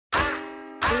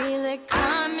Feel it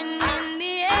coming in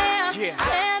the air. Hear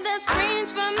the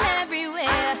screams from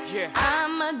everywhere.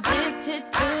 I'm addicted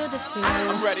to the thrill.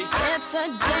 I'm ready. It's a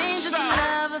dangerous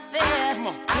love affair.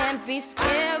 Can't be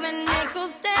scared when it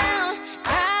goes down.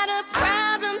 Got a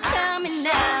problem? Tell me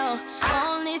now.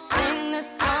 Only thing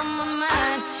that's on my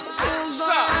mind is who's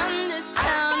gonna run this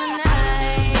town tonight.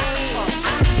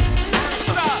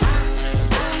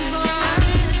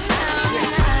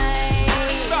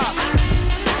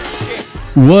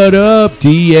 What up,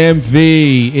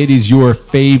 DMV? It is your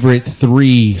favorite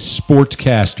three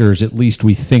sportscasters, at least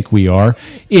we think we are.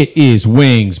 It is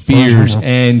Wings, Beers,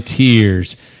 and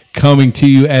Tears, coming to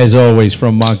you, as always,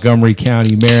 from Montgomery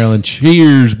County, Maryland.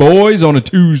 Cheers, boys, on a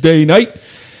Tuesday night.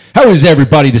 How is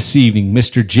everybody this evening?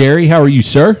 Mr. Jerry, how are you,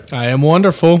 sir? I am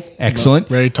wonderful. Excellent.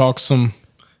 Ready to talk some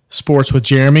sports with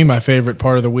Jeremy, my favorite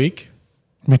part of the week.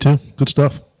 Me too. Good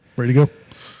stuff. Ready to go.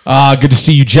 Good to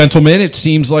see you, gentlemen. It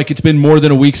seems like it's been more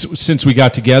than a week since we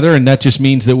got together, and that just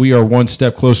means that we are one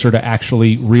step closer to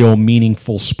actually real,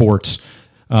 meaningful sports.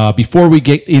 Before we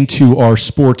get into our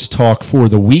sports talk for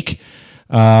the week,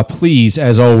 please,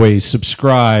 as always,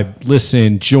 subscribe,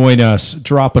 listen, join us,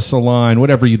 drop us a line,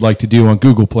 whatever you'd like to do on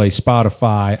Google Play,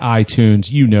 Spotify,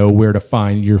 iTunes. You know where to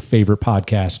find your favorite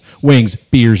podcast, Wings,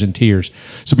 Beers, and Tears.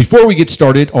 So before we get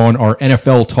started on our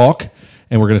NFL talk,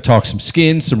 and we're going to talk some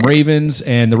Skins, some Ravens,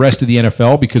 and the rest of the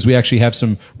NFL because we actually have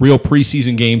some real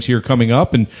preseason games here coming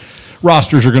up, and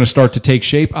rosters are going to start to take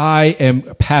shape. I am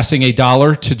passing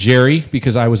 $1 to Jerry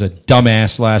because I was a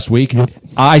dumbass last week.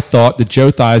 I thought that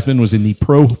Joe Theismann was in the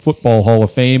Pro Football Hall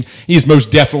of Fame. He's most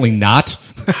definitely not.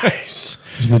 Nice.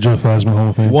 He's in the Joe Theismann Hall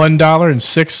of Fame.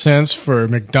 $1.06 for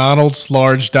McDonald's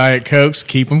large Diet Cokes.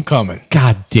 Keep them coming.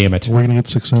 God damn it. We're going to get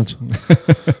 6 cents.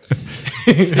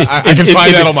 I can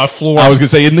find that on my floor. I was going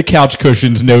to say in the couch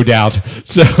cushions, no doubt.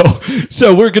 So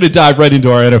we're going to dive right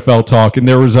into our NFL talk. And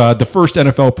there was the first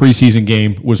NFL preseason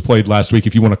game was played last week,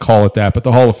 if you want to call it that. But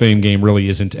the Hall of Fame game really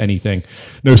isn't anything.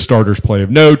 No starters play of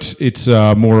note. It's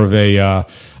more of a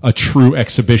true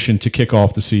exhibition to kick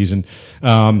off the season.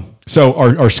 So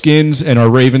our Skins and our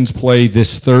Ravens play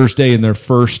this Thursday in their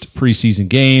first preseason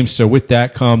game. So with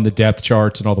that come the depth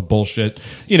charts and all the bullshit,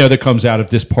 that comes out of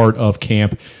this part of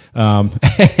camp.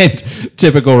 And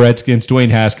typical Redskins, Dwayne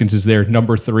Haskins is there,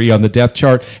 number 3 on the depth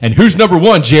chart. And who's number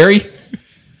 1, Jerry?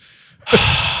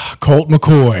 Colt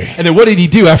McCoy. And then what did he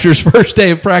do after his first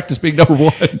day of practice being number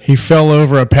 1? He fell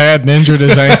over a pad and injured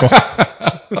his ankle.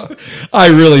 I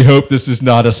really hope this is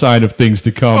not a sign of things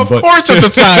to come. Of course it's a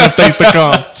sign of things to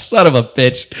come. Son of a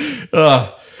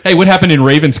bitch. Hey, what happened in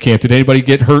Ravens camp? Did anybody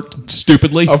get hurt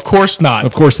stupidly? Of course not.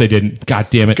 Of course they didn't. God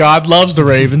damn it. God loves the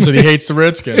Ravens and he hates the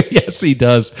Redskins. Yes, he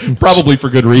does. Probably for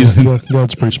good reason. Yeah,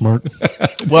 that's pretty smart.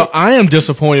 Well, I am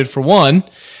disappointed, for one,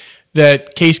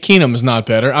 that Case Keenum is not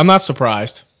better. I'm not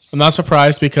surprised. I'm not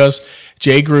surprised because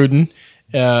Jay Gruden,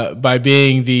 by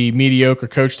being the mediocre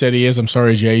coach that he is, I'm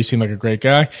sorry, Jay, you seem like a great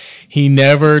guy, he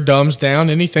never dumbs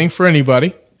down anything for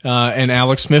anybody. And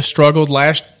Alex Smith struggled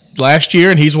last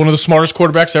year, and he's one of the smartest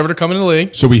quarterbacks ever to come in the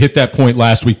league. So we hit that point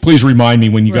last week. Please remind me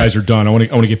when you guys are done. I want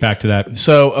to get back to that.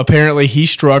 So apparently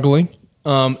he's struggling,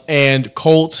 and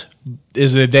Colt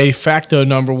is the de facto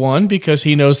number 1 because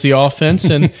he knows the offense,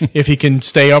 and if he can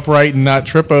stay upright and not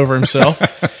trip over himself.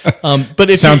 But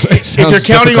if you're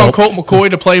counting on Colt McCoy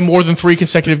to play more than 3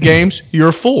 consecutive games, you're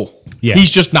a fool. Yeah. He's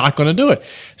just not going to do it.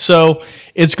 So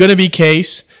it's going to be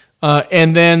Case,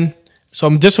 and then. So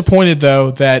I'm disappointed,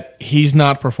 though, that he's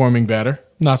not performing better.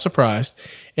 Not surprised.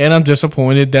 And I'm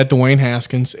disappointed that Dwayne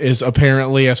Haskins is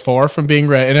apparently as far from being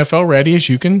NFL ready as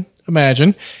you can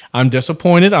imagine. I'm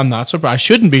disappointed. I'm not surprised. I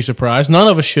shouldn't be surprised. None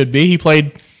of us should be. He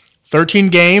played 13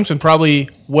 games and probably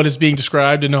what is being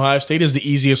described in Ohio State is the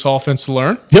easiest offense to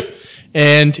learn. Yep.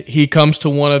 And he comes to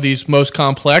one of these most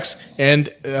complex.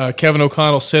 And Kevin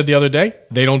O'Connell said the other day,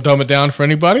 they don't dumb it down for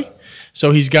anybody.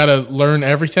 So he's got to learn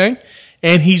everything.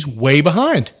 And he's way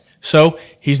behind. So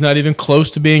he's not even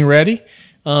close to being ready,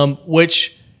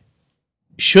 which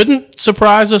shouldn't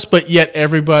surprise us, but yet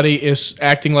everybody is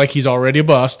acting like he's already a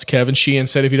bust. Kevin Sheehan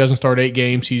said if he doesn't start 8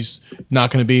 games, he's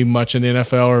not going to be much in the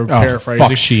NFL, or paraphrasing.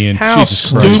 Fuck Sheehan. How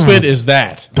stupid is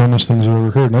that? Dumbest things I've ever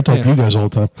heard. And I talk to you guys all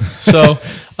the time. So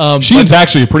Sheehan's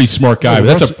actually a pretty smart guy.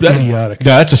 But that's idiotic.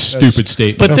 That's a stupid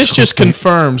statement. But this just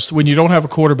confirms when you don't have a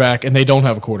quarterback and they don't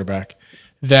have a quarterback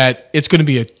that it's going to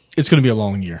be a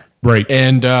long year. Right.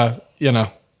 And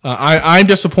I'm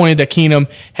disappointed that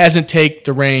Keenum hasn't taken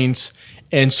the reins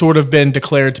and sort of been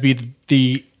declared to be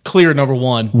the clear number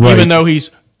 1, even though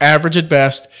he's average at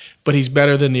best, but he's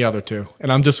better than the other 2.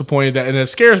 And I'm disappointed and it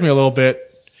scares me a little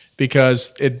bit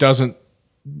because it doesn't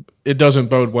it doesn't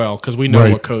bode well because we know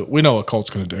Right. we know what Colt's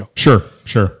going to do. Sure.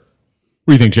 What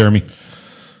do you think, Jeremy?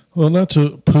 Well, not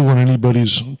to poo on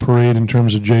anybody's parade in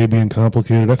terms of Jay being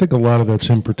complicated. I think a lot of that's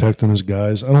him protecting his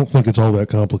guys. I don't think it's all that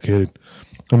complicated.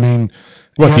 I mean,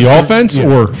 What, the offense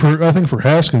or I think for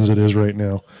Haskins it is right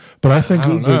now. But I think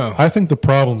I think the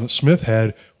problem that Smith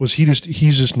had was he's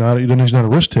just not he's not a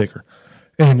risk taker,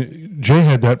 and Jay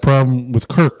had that problem with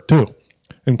Kirk too,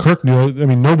 and Kirk knew. I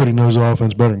mean, nobody knows the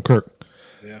offense better than Kirk.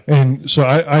 And so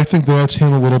I think that's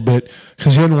him a little bit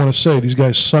because he doesn't want to say these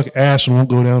guys suck ass and won't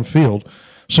go downfield.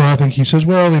 So I think he says,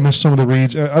 well, they missed some of the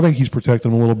reads. I think he's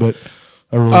protecting them a little bit.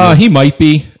 I really do. he might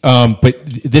be, but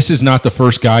this is not the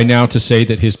first guy now to say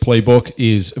that his playbook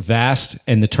is vast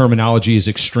and the terminology is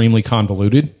extremely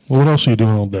convoluted. Well, what else are you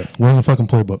doing all day? We're in the fucking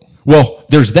playbook. Well,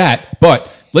 there's that, but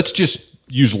let's just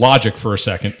use logic for a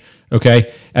second,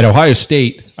 okay? At Ohio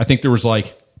State, I think there was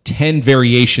like 10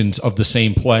 variations of the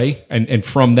same play, and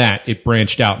from that, it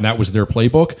branched out, and that was their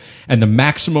playbook. And the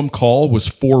maximum call was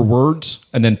 4 words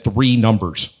and then 3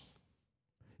 numbers.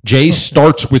 Jay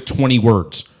starts with 20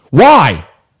 words. Why?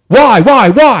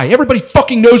 Everybody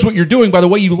fucking knows what you're doing by the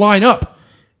way you line up.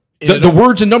 The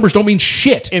words and numbers don't mean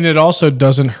shit. And it also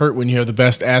doesn't hurt when you have the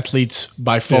best athletes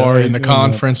by far in the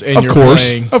conference, and Of you're course,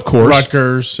 playing of course.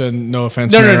 Rutgers, and no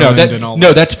offense, No, Maryland and all no,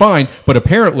 that. that's fine. But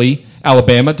apparently,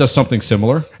 Alabama does something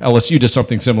similar. LSU does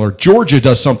something similar. Georgia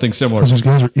does something similar. Because these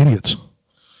guys are idiots.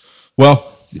 Well,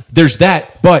 there's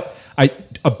that, but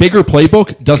a bigger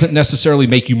playbook doesn't necessarily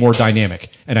make you more dynamic.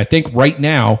 And I think right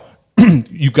now,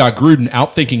 you've got Gruden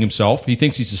outthinking himself. He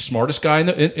thinks he's the smartest guy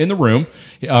in the room.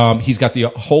 He's got the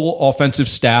whole offensive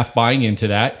staff buying into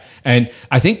that. And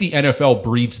I think the NFL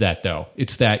breeds that, though.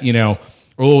 It's that,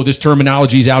 this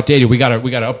terminology is outdated. We got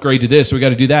to upgrade to this. We got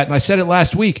to do that. And I said it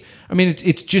last week. I mean,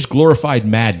 it's just glorified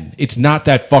Madden. It's not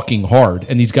that fucking hard.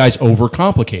 And these guys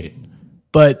overcomplicate it.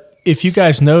 But if you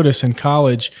guys notice in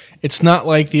college, it's not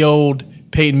like the old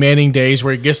Peyton Manning days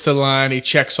where he gets to the line, he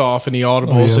checks off, and he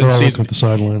audibles they're and all sees. looking at the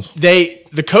sidelines.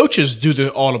 The coaches do the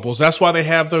audibles. That's why they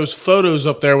have those photos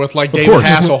up there with like David course.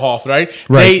 Hasselhoff, right?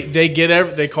 Right.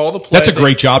 They call the play. That's a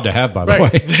great job to have, by the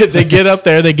Right. way. They get up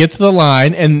there, they get to the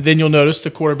line, and then you'll notice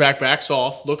the quarterback backs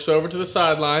off, looks over to the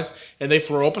sidelines, and they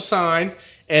throw up a sign,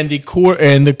 and the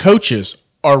coaches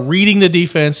are reading the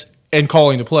defense and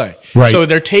calling the play. Right. So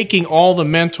they're taking all the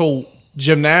mental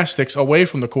gymnastics away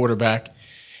from the quarterback.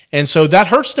 And so that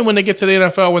hurts them when they get to the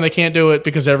NFL when they can't do it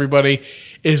because they're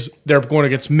going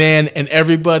against men and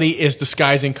everybody is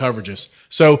disguising coverages.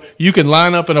 So you can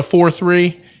line up in a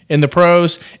 4-3 in the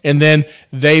pros and then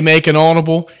they make an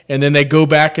audible and then they go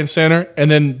back in center and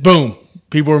then boom,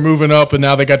 people are moving up and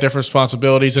now they got different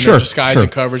responsibilities and they're disguising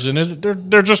coverage and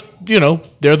they're just,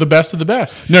 they're the best of the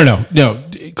best. No.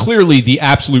 Clearly, the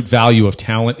absolute value of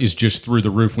talent is just through the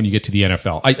roof when you get to the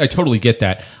NFL. I totally get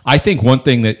that. I think one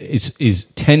thing that is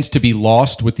tends to be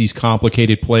lost with these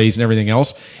complicated plays and everything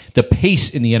else, the pace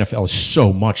in the NFL is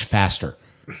so much faster.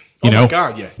 My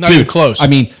God, yeah. Not even close. I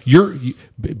mean,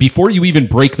 before you even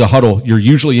break the huddle, you're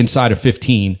usually inside of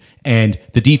 15, and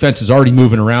the defense is already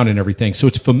moving around and everything. So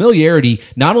it's familiarity,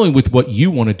 not only with what you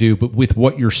want to do, but with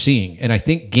what you're seeing. And I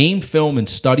think game film and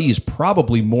study is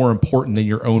probably more important than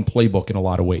your own playbook in a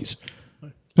lot of ways.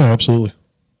 Yeah, absolutely.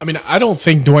 I mean, I don't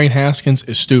think Dwayne Haskins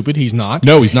is stupid. He's not.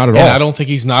 No, he's not at all. And I don't think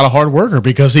he's not a hard worker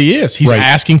because he is. He's Right.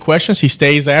 asking questions. He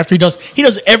stays after. He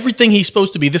does everything he's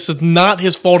supposed to be. This is not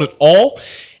his fault at all.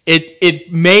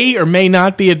 It may or may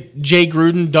not be a Jay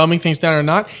Gruden dumbing things down or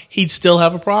not. He'd still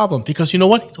have a problem because you know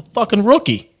what? He's a fucking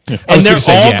rookie. I And was they're gonna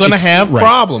say, all yeah, going to it's- have right.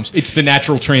 problems. It's the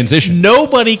natural transition.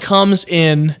 Nobody comes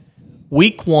in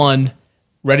week 1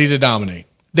 ready to dominate.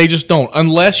 They just don't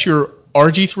unless you're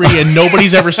RG3 and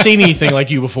nobody's ever seen anything like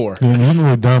you before. Yeah, you didn't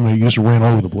really dominate. You just ran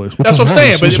all over the place. That's what I'm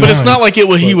saying. But it's not like he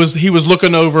was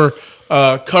looking over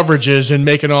coverages and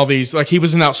making all these like he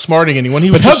wasn't outsmarting anyone.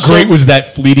 He was But how just great was that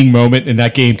fleeting moment in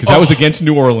that game? Because that was against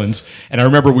New Orleans, and I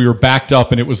remember we were backed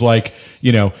up, and it was like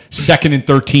 2nd and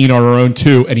 13 on our own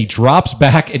 2, and he drops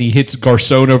back and he hits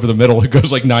Garcon over the middle. It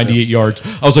goes like 98 yards.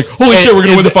 I was like, holy shit, we're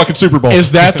gonna win the fucking Super Bowl.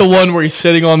 Is that the one where he's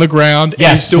sitting on the ground? And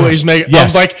Yes. he's making.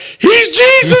 Yes. I'm like, he's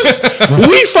Jesus.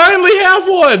 We finally have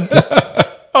one.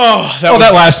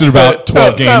 that lasted about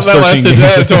 12 games, 13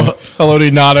 games. Until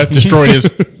Haloti Nada destroyed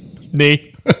his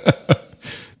knee.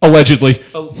 Allegedly.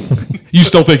 You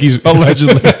still think he's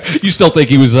allegedly? You still think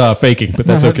he was faking, but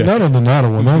that's okay. Not on the Nada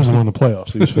one. That was the one in the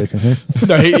playoffs. He was faking. Huh?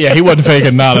 No, he wasn't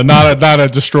faking Nada. Nada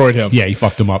destroyed him. Yeah, he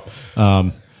fucked him up.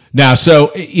 Now,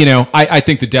 so I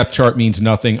think the depth chart means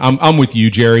nothing. I'm with you,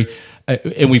 Jerry,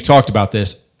 and we've talked about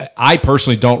this. I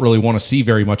personally don't really want to see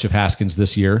very much of Haskins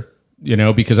this year.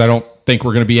 because I don't think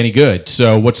we're going to be any good.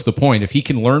 So what's the point? If he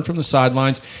can learn from the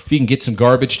sidelines, if he can get some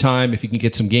garbage time, if he can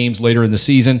get some games later in the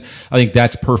season, I think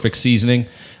that's perfect seasoning.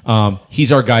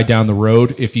 He's our guy down the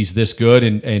road if he's this good.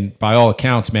 And by all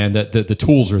accounts, man, the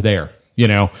tools are there.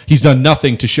 He's done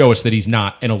nothing to show us that he's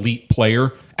not an elite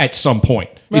player at some point.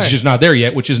 Right. It's just not there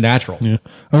yet, which is natural. Yeah,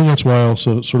 I think that's why I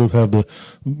also sort of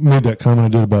made that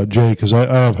comment I did about Jay, because I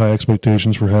have high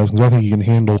expectations for Haskins. I think he can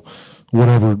handle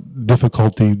whatever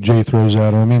difficulty Jay throws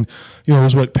at him. I mean, it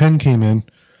was like Penn came in,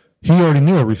 he already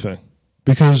knew everything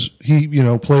because he,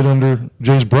 played under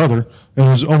Jay's brother and it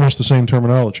was almost the same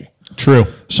terminology. True.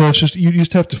 So it's just, you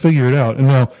just have to figure it out. And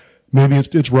now maybe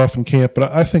it's rough in camp,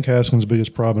 but I think Haskins'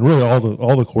 biggest problem, and really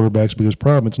all the quarterbacks' biggest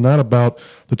problem, it's not about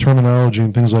the terminology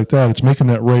and things like that. It's making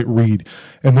that right read.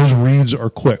 And those reads are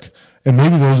quick. And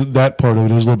maybe that part of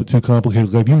it is a little bit too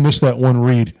complicated. Like if you miss that one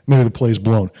read, maybe the play's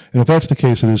blown. And if that's the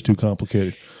case, it is too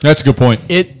complicated. That's a good point.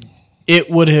 It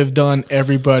would have done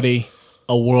everybody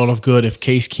a world of good if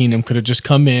Case Keenum could have just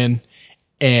come in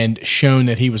and shown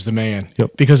that he was the man.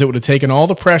 Yep. Because it would have taken all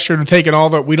the pressure and taken all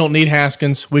the, we don't need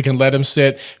Haskins, we can let him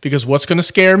sit. Because what's going to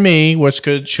scare me,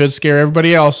 should scare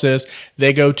everybody else is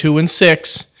they go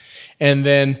 2-6, and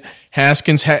then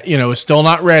Haskins is still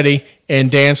not ready. And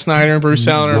Dan Snyder and Bruce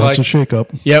Allen are Lots like, of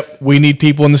shakeup. Yep, we need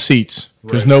people in the seats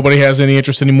because nobody has any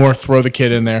interest anymore. Throw the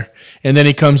kid in there. And then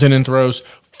he comes in and throws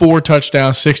 4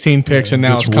 touchdowns, 16 picks, and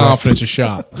now his confidence is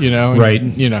shot.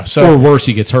 Right. So or worse,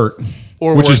 he gets hurt.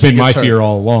 Which has been my fear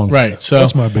all along. Right. So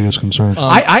that's my biggest concern.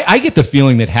 I get the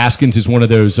feeling that Haskins is one of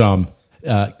those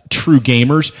true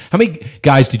gamers. How many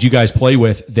guys did you guys play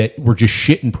with that were just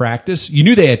shit in practice? You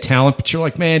knew they had talent, but you're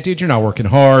like, man, dude, you're not working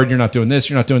hard. You're not doing this.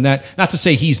 You're not doing that. Not to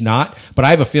say he's not, but I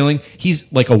have a feeling he's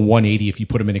like a 180 if you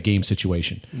put him in a game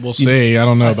situation. We'll see. I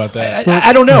don't know about that.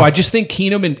 I don't know. I just think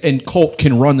Keenum and Colt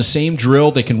can run the same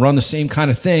drill. They can run the same kind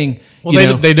of thing.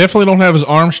 Well, they definitely don't have his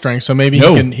arm strength, so maybe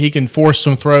he can force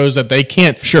some throws that they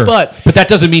can't. Sure, but that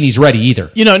doesn't mean he's ready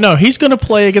either. No, he's going to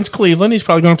play against Cleveland. He's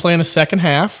probably going to play in the second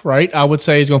half, right? I would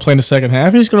say he's going to play in the second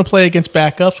half. He's going to play against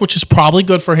backups, which is probably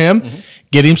good for him. Mm-hmm.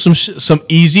 Get him some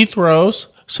easy throws,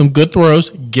 some good throws.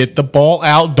 Get the ball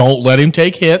out. Don't let him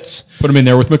take hits. Put him in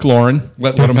there with McLaurin.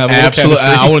 Let him have a little absolutely.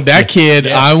 I want that kid.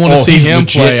 Yeah. I want to see him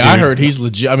legit, play. Dude. I heard he's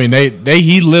legit. I mean,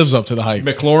 he lives up to the hype.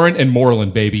 McLaurin and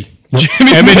Moreland, baby.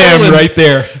 Eminem right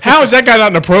there. How is that guy not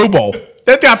in the Pro Bowl?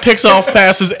 That guy picks off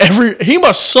passes he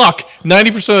must suck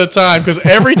 90% of the time because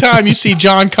every time you see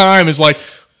John Keim is like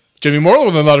Jimmy Moreland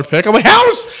with another pick. I'm like, how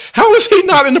is he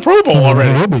not in the Pro Bowl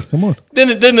already? Come on. Then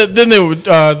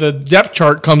the depth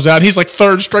chart comes out. He's like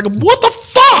third string. What the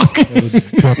fuck?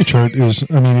 The depth chart is.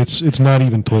 I mean, it's not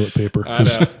even toilet paper. I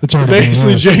know. It's already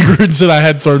basically Jay Gruden said I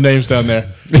had to throw names down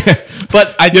there.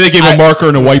 But they gave him a marker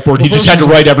and a whiteboard. He just had to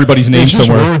write everybody's name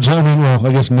somewhere. Words, I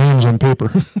guess names on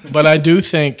paper. But I do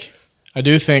think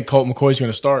Colt McCoy's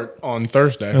going to start on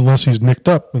Thursday, unless he's nicked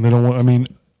up and they don't want. I mean.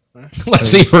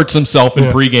 Unless he hurts himself in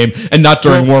pregame and not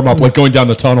during warm-up, like going down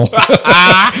the tunnel.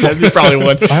 He probably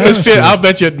would. I'll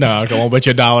bet you. No, I won't bet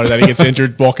you $1 that he gets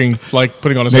injured walking, like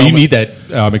putting on his helmet. You need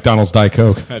that McDonald's Diet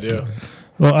Coke. I do.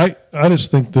 Well, I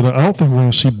just think that I don't think we're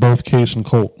going to see both Case and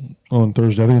Colt on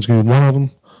Thursday. I think it's going to be one of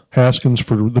them, Haskins,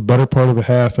 for the better part of a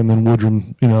half, and then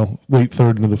Woodrum, late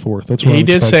third into the fourth. That's what he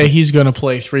did say he's going to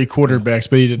play 3 quarterbacks,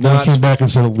 but he did not. He came back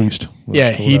and said at least.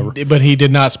 Yeah, he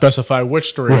did not specify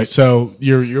which 3. Right. So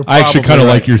you're. I actually kind of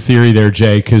like your theory there,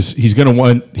 Jay, because he's going to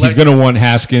want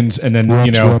Haskins, and then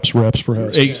reps for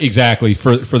Haskins. Exactly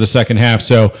for the second half.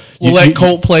 So let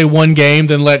Colt play one game,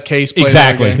 then let Case play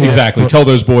exactly. Tell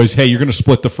those boys, hey, you're going to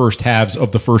split the first halves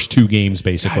of the first 2 games,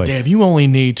 basically. God damn, you only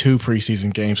need 2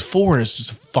 preseason games. 4 is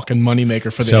just a fucking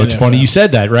moneymaker for the NFL. So it's funny you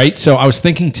said that, right? So I was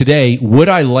thinking today, would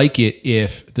I like it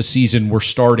if the season were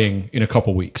starting in a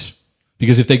couple weeks?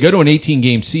 Because if they go to an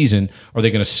 18-game season, are they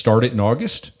going to start it in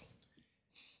August?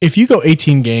 If you go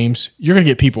 18 games, you're going to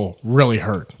get people really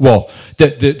hurt. Well,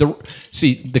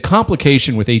 the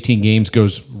complication with 18 games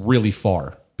goes really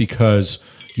far because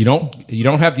you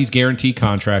don't have these guaranteed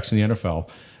contracts in the NFL.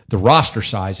 The roster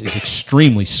size is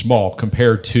extremely small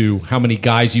compared to how many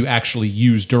guys you actually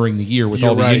use during the year with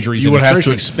all the injuries. You would have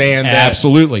to expand that.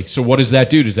 Absolutely. So what does that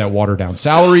do? Does that water down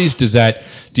salaries? Does that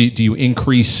do you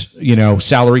increase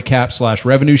salary cap /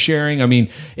 revenue sharing? I mean,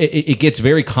 it gets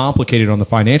very complicated on the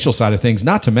financial side of things.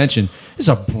 Not to mention, it's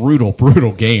a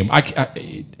brutal game.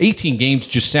 18 games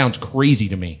just sounds crazy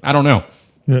to me. I don't know.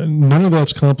 Yeah, none of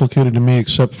that's complicated to me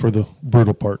except for the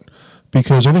brutal part.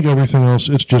 Because I think everything else,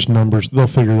 it's just numbers. They'll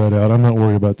figure that out. I'm not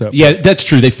worried about that. Yeah, that's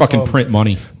true. They fucking print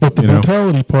money. But the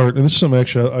brutality part, and this is something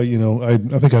actually, I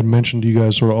think I mentioned to you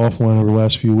guys sort of offline over the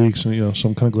last few weeks, and so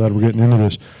I'm kind of glad we're getting into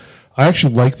this. I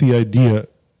actually like the idea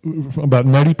about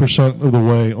 90% of the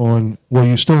way on, well,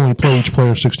 you still only play each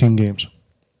player 16 games.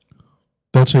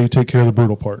 That's how you take care of the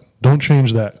brutal part. Don't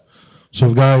change that. So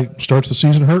if the guy starts the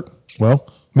season hurt, well,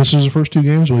 misses the first 2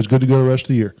 games, well, he's good to go the rest of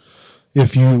the year.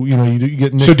 If you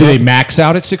get nicked So do they up, max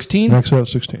out at 16? max out at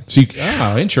 16.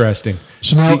 So interesting.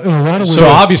 So now, in a lot of ways, So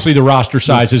obviously the roster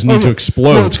sizes need to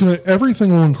explode. Well,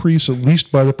 everything will increase at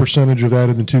least by the percentage of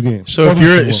added in 2 games. So if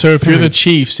you're the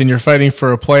Chiefs and you're fighting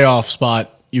for a playoff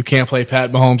spot, you can't play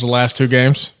Pat Mahomes the last 2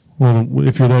 games? Well,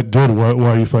 if you're that good, why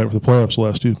are you fighting for the playoffs the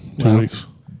last two weeks?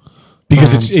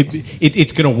 Because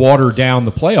it's going to water down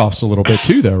the playoffs a little bit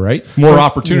too, though, right? More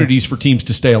opportunities for teams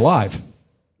to stay alive.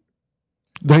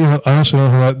 I honestly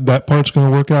don't know how that part's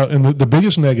going to work out. And the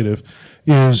biggest negative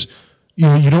is,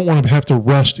 you don't want to have to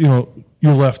rest, your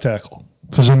left tackle,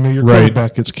 because then your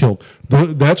quarterback gets killed.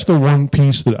 That's the one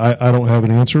piece that I don't have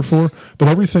an answer for. But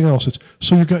everything else,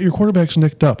 so you got your quarterback's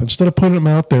nicked up. Instead of putting him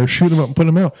out there, shooting him up and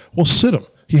putting him out, well, sit him.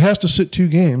 He has to sit 2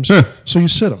 games, so you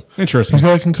sit him. Interesting. He's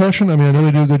got a concussion. I mean, I know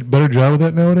they do a better job of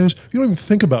that nowadays. You don't even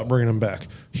think about bringing him back.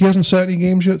 He hasn't sat any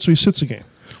games yet, so he sits a game.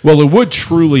 Well, it would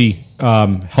truly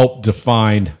help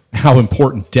define how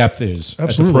important depth is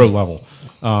at the pro level.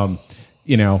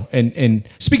 And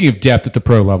speaking of depth at the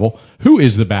pro level, who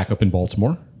is the backup in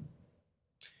Baltimore?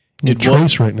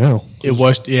 Trace right now. It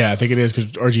was, I think it is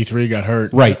because RG3 got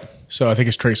hurt. Right. So I think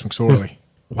it's Trace McSorley.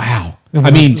 Wow.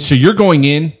 I mean, so you're going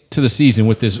into the season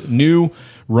with this new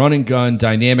run and gun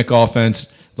dynamic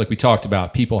offense, like we talked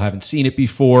about. People haven't seen it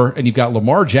before, and you've got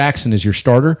Lamar Jackson as your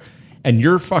starter, and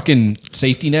your fucking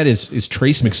safety net is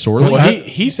Trace McSorley. Well,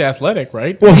 he's athletic,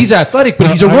 right? Well, he's athletic, but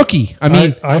he's a rookie.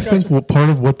 I think part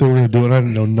of what they were going to do, and I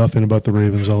didn't know nothing about the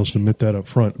Ravens, I'll just admit that up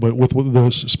front, but with the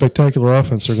spectacular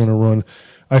offense they're going to run,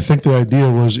 I think the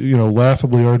idea was,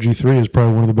 laughably RG3 is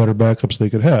probably one of the better backups they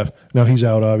could have. Now he's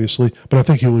out, obviously, but I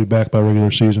think he'll be back by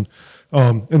regular season.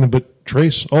 But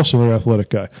Trace, also their athletic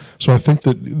guy. So I think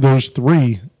that those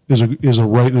 3 is the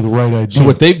right idea. So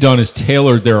what they've done is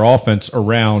tailored their offense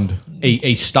around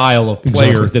a style of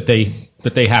player that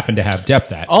they happen to have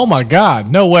depth at. Oh my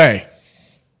God! No way.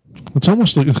 It's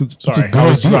almost like it's a good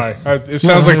idea. Sorry. It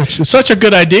sounds like it's such a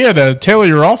good idea to tailor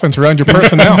your offense around your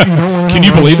personnel. Can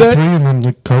you believe that? And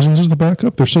then Cousins is the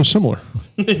backup. They're so similar.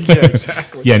 Yeah,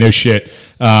 exactly. Yeah, no shit.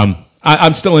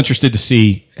 I'm still interested to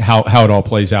see how it all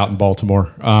plays out in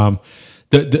Baltimore.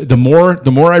 The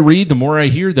more I read, the more I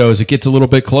hear, though, as it gets a little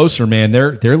bit closer, man,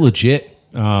 they're legit.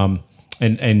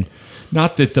 And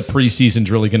not that the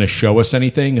preseason's really going to show us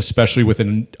anything, especially with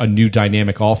a new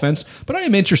dynamic offense. But I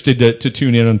am interested to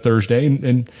tune in on Thursday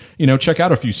and check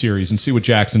out a few series and see what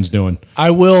Jackson's doing.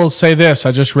 I will say this: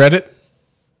 I just read it.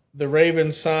 The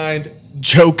Ravens signed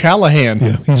Joe Callahan.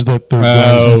 Yeah, he's that third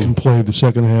guy who can play the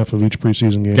second half of each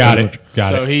preseason game. Got it.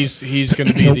 So he's going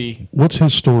to be the. What's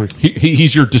his story?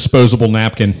 He's your disposable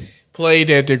napkin. Played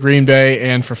at the Green Bay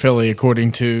and for Philly,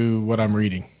 according to what I'm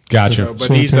reading. Gotcha. But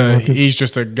he's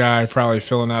just a guy probably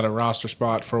filling out a roster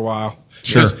spot for a while.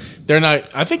 Sure. They're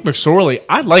not. I think McSorley.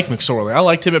 I like McSorley. I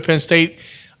liked him at Penn State.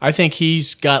 I think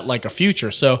he's got like a future.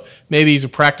 So maybe he's a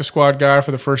practice squad guy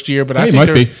for the first year. But I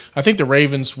think the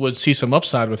Ravens would see some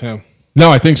upside with him. No,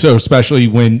 I think so, especially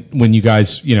when you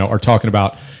guys are talking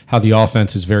about how the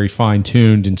offense is very fine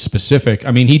tuned and specific.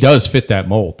 I mean, he does fit that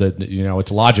mold. That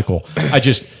it's logical.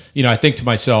 I think to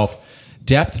myself,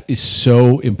 depth is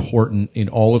so important in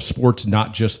all of sports,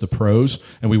 not just the pros.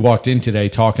 And we walked in today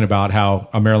talking about how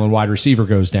a Maryland wide receiver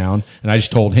goes down, and I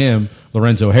just told him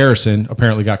Lorenzo Harrison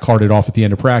apparently got carted off at the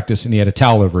end of practice, and he had a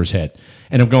towel over his head.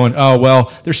 And I'm going, oh,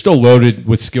 well, they're still loaded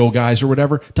with skill guys or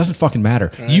whatever. It doesn't fucking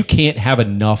matter. Right. You can't have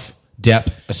enough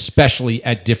depth, especially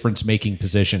at difference-making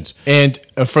positions. And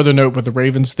a further note with the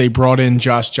Ravens, they brought in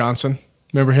Josh Johnson.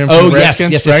 Remember him from the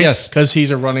Redskins? Yes. Because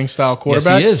he's a running style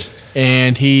quarterback. Yes, he is.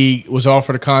 And he was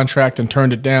offered a contract and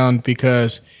turned it down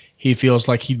because he feels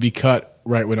like he'd be cut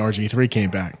right when RG3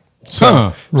 came back.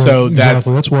 So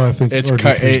that's why I think it's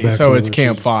it's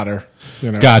camp fodder.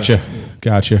 Gotcha.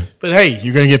 But hey,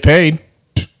 you're going to get paid.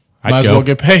 Might as well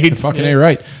get paid. Fucking A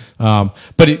right.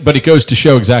 But it goes to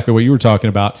show exactly what you were talking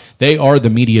about. They are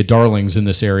the media darlings in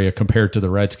this area compared to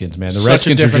the Redskins, man. The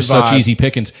Redskins are just such easy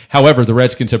pickings. However, the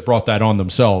Redskins have brought that on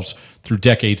themselves through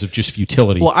decades of just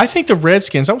futility. Well, I think the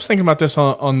Redskins, I was thinking about this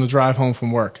on the drive home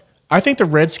from work. I think the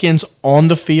Redskins on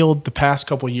the field the past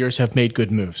couple of years have made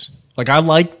good moves. Like, I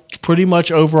like pretty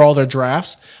much overall their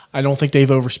drafts. I don't think they've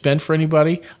overspent for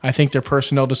anybody. I think their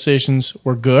personnel decisions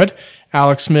were good.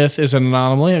 Alex Smith is an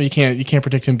anomaly. I mean, you can't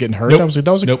predict him getting hurt.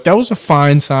 Nope. That was a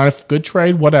fine sign, good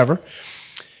trade, whatever.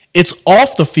 It's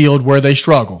off the field where they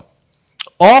struggle.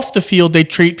 Off the field, they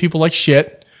treat people like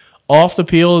shit. Off the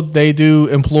field, they do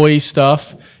employee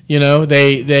stuff. You know,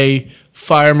 they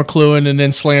fire McLuhan and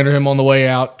then slander him on the way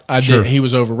out. He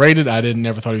was overrated. I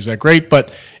never thought he was that great,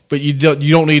 but you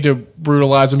don't need to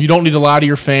brutalize him. You don't need to lie to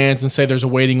your fans and say there's a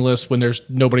waiting list when there's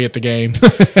nobody at the game.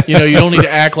 You know, you don't need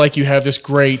to act like you have this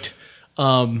great,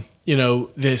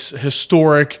 this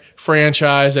historic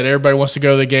franchise that everybody wants to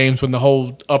go to the games when the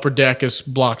whole upper deck is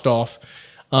blocked off.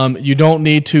 You don't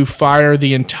need to fire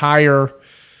the entire,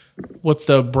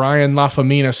 Brian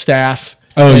LaFemina staff.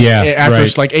 Oh, yeah. After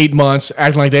it's like 8 months,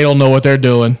 acting like they don't know what they're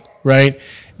doing, right?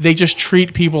 They just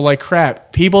treat people like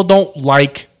crap. People don't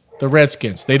like the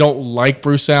Redskins. They don't like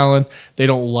Bruce Allen. They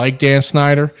don't like Dan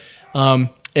Snyder. And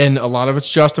a lot of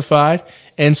it's justified.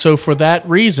 And so for that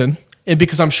reason, and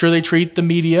because I'm sure they treat the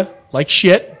media like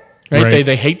shit, right?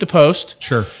 They hate the Post.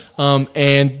 Sure.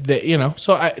 And they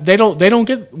don't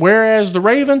get. Whereas the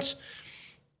Ravens,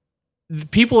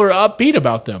 people are upbeat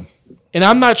about them, and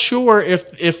I'm not sure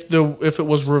if it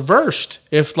was reversed.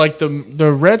 If like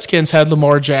the Redskins had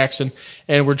Lamar Jackson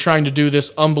and were trying to do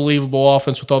this unbelievable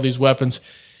offense with all these weapons,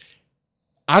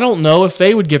 I don't know if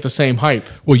they would get the same hype.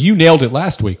 Well, you nailed it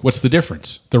last week. What's the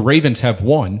difference? The Ravens have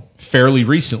won fairly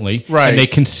recently, right? And they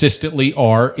consistently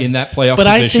are in that playoff but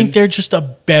position. I think they're just a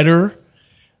better.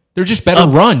 They're just better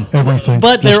run. Everything.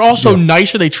 But they're also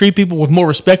nicer. They treat people with more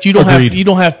respect. You don't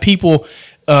have people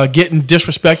getting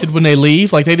disrespected when they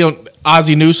leave. Like they don't.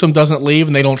 Ozzie Newsome doesn't leave,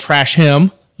 and they don't trash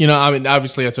him. You know, I mean,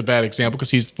 obviously that's a bad example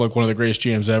because he's like one of the greatest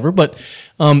GMs ever. But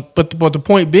the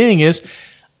point being is,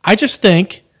 I just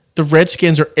think the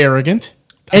Redskins are arrogant,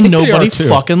 and nobody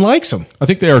fucking likes them. I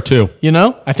think they are too. You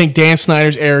know, I think Dan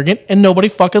Snyder's arrogant, and nobody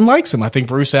fucking likes him. I think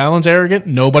Bruce Allen's arrogant,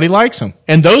 nobody likes him,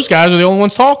 and those guys are the only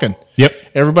ones talking. Yep.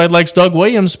 Everybody likes Doug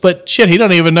Williams, but shit, he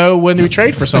don't even know when to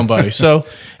trade for somebody. So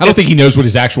I don't think he knows what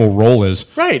his actual role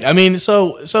is. Right. I mean,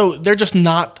 so they're just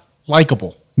not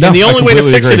likable. No, and the only way to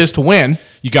fix agree. it is to win.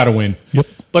 You got to win. Yep.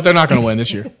 But they're not going to win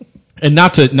this year. And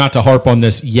not to harp on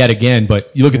this yet again,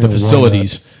 but you look at the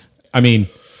facilities. I mean,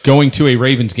 going to a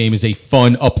Ravens game is a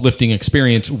fun, uplifting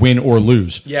experience, win or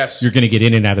lose. Yes. You're going to get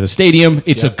in and out of the stadium.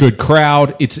 It's a good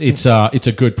crowd. It's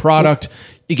a good product.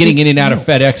 Getting in and out of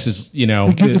FedEx is,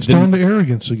 it's down to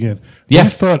arrogance again. Yeah. They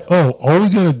thought, all we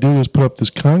got to do is put up this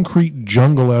concrete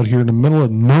jungle out here in the middle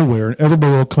of nowhere, and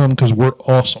everybody will come because we're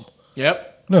awesome.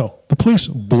 Yep. No, the place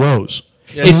blows.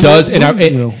 It does,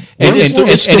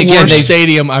 it's the worst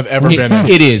stadium I've ever been in.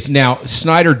 It is. Now,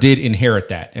 Snyder did inherit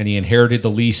that, and he inherited the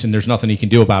lease, and there's nothing he can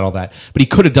do about all that. But he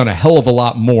could have done a hell of a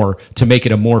lot more to make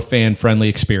it a more fan-friendly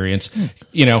experience.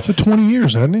 For 20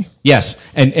 years, hasn't he? Yes,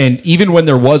 and even when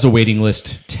there was a waiting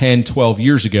list 10, 12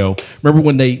 years ago, remember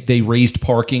when they raised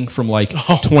parking from like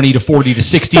 20 to 40 to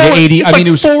 60 to 80?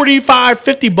 It was $45,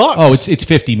 $50. Oh, it's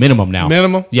 50 minimum now.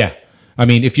 Minimum? Yeah. I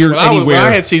mean, if you're anywhere, when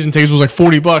I had season tickets, it was like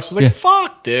 $40. I was like,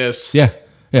 fuck this. Yeah,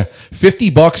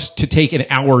 $50 to take an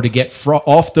hour to get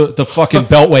off the fucking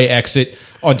Beltway exit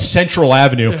on Central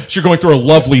Avenue. So you're going through a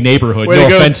lovely neighborhood. No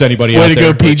offense to anybody out there. Way to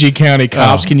go, PG County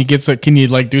cops. Can you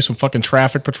like do some fucking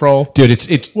traffic patrol? Dude,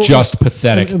 it's just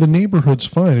pathetic. The neighborhood's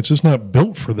fine. It's just not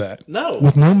built for that. No.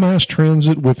 With no mass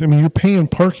transit, you're paying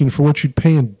parking for what you'd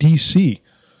pay in D.C.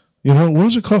 What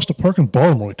does it cost to park in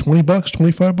Baltimore? Like $20,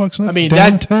 $25? I mean,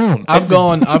 downtown. I've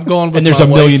gone with and there's a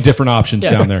million different options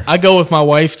down there. I go with my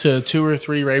wife to 2 or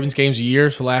 3 Ravens games a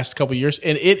year for the last couple of years,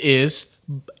 and it is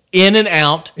in and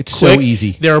out. It's quick. so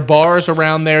easy. There are bars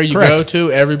around there you go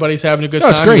to. Everybody's having a good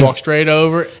time. It's great. You walk straight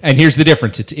over. And here's the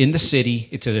difference. It's in the city.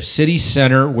 It's at a city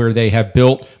center where they have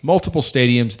built multiple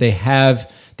stadiums. They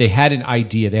had an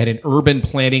idea. They had an urban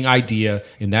planning idea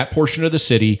in that portion of the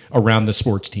city around the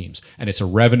sports teams. And it's a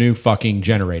revenue fucking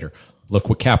generator. Look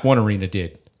what Cap One Arena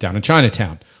did down in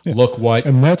Chinatown. Yeah. Look what...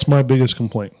 And that's my biggest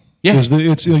complaint. Yeah.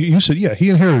 You said, he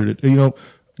inherited it.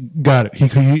 Got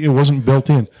it. It wasn't built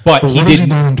in. But what has he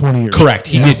done in 20 years? Correct.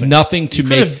 He did nothing to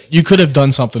make... You could have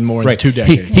done something more in 2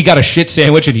 decades. He got a shit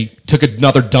sandwich and he took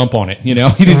another dump on it. He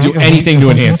didn't do anything to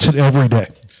enhance it. Every day.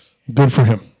 Good for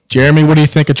him. Jeremy, what do you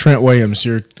think of Trent Williams?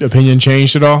 Your opinion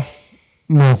changed at all?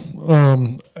 No.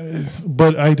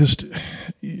 But I just...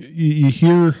 You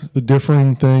hear the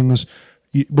differing things,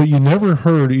 but you never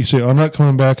heard... You say, I'm not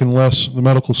coming back unless the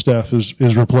medical staff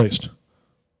is replaced.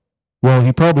 Well,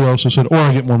 he probably also said, or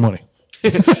I get more money.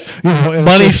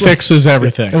 Money fixes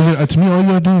everything. And to me, all you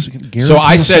got to do is guarantee. So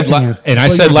I said, I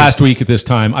said last week at this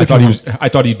time, I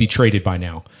thought he'd be traded by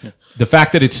now. Yeah. The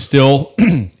fact that it's still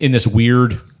in this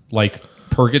weird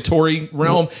purgatory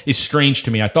realm is strange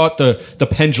to me. I thought the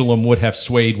pendulum would have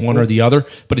swayed one or the other,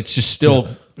 but it's just still.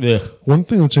 Yeah. One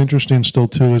thing that's interesting still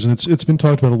too is, and it's been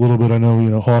talked about a little bit. I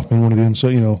know Hoffman, one of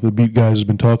the the beat guys, has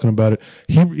been talking about it.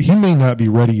 He may not be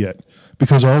ready yet.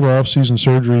 because all the offseason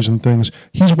surgeries and things,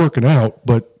 he's working out,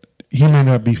 but he may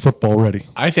not be football ready.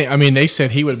 I mean, they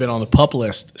said he would have been on the PUP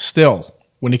list still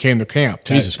when he came to camp.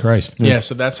 Jesus Christ. Yeah,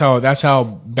 so that's how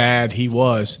bad he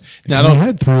was. Now, Because he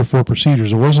had 3 or 4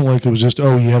 procedures. It wasn't like it was just,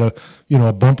 he had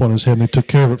a bump on his head and they took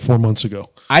care of it 4 months ago.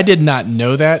 I did not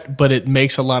know that, but it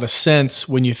makes a lot of sense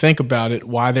when you think about it,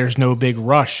 why there's no big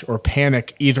rush or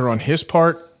panic either on his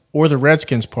part or the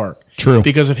Redskins' part. True.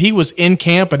 Because if he was in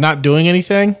camp and not doing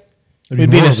anything, There'd we'd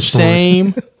be be in more the of a story.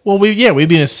 same. Well, we'd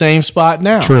be in the same spot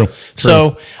now. True.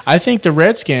 So I think the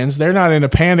Redskins, they're not in a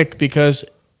panic because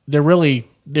they're really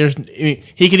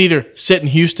he can either sit in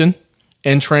Houston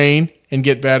and train and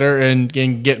get better and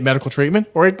get medical treatment,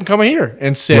 or he can come here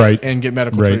and sit Right. and get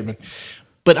medical Right. treatment.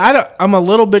 But I'm a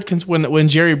little bit when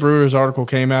Jerry Brewer's article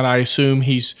came out, I assume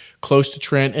he's close to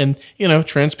Trent, and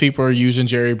Trent's people are using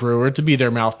Jerry Brewer to be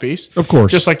their mouthpiece, Of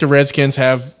course. just like the Redskins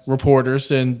have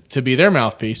reporters and to be their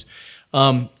mouthpiece.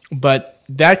 But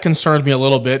that concerns me a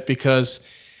little bit because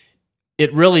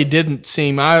it really didn't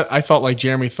seem. I thought like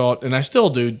Jeremy thought, and I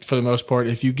still do for the most part.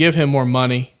 If you give him more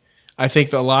money, I think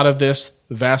that a lot of this,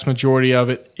 the vast majority of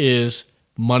it, is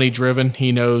money driven.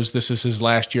 He knows this is his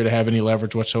last year to have any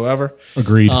leverage whatsoever.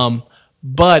 Agreed.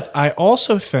 But I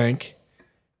also think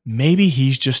maybe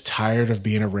he's just tired of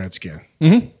being a Redskin.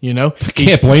 Mm-hmm.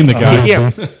 Can't blame the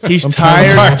guy. He's I'm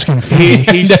tired. Redskin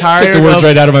fan. He's Took tired. the words of,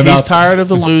 right out of my he's mouth. tired of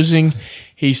the losing.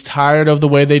 He's tired of the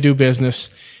way they do business.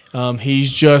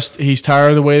 He's tired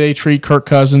of the way they treat Kirk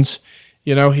Cousins.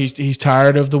 He's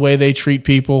tired of the way they treat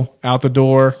people out the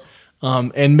door.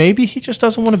 And maybe he just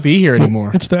doesn't want to be here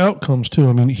anymore. It's the outcomes, too.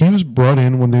 I mean, he was brought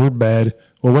in when they were bad.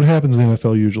 Well, what happens in the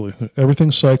NFL usually?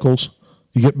 Everything cycles.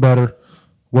 You get better.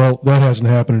 Well, that hasn't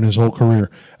happened in his whole career.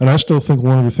 And I still think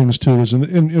one of the things, too, is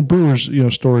in Brewer's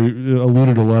story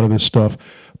alluded to a lot of this stuff.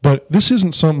 But this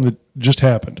isn't something that just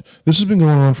happened. This has been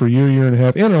going on for a year and a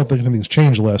half. And I don't think anything's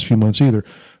changed the last few months either.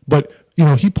 But,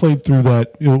 he played through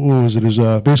that. What was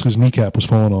it? Basically, his kneecap was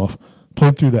falling off.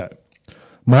 Played through that.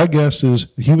 My guess is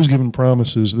he was given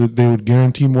promises that they would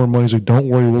guarantee more money. He's like, don't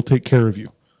worry, we'll take care of you.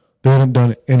 They haven't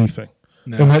done anything.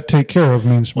 No. And that take care of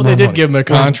means well, more they did money. give him a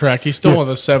contract. He's still one of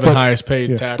the 7 highest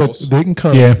paid tackles. But they can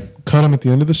cut him at the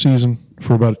end of the season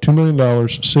for about $2 million,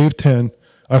 save 10.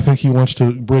 I think he wants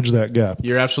to bridge that gap.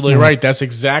 You're absolutely right. That's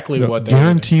exactly what they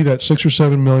guarantee that $6 or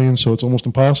 $7 million, so it's almost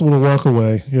impossible to walk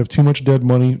away. You have too much dead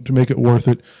money to make it worth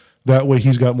it. That way,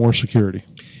 he's got more security.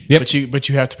 Yep. But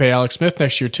you have to pay Alex Smith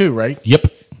next year too, right? Yep.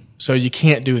 So you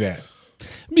can't do that.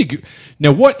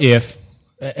 Now, what if?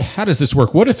 How does this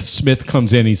work? What if Smith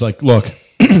comes in? He's like, "Look,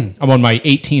 I'm on my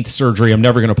 18th surgery. I'm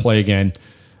never going to play again.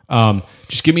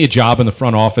 Just give me a job in the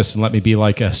front office and let me be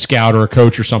like a scout or a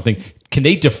coach or something." Can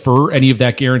they defer any of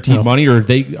that guaranteed money, or are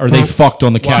they fucked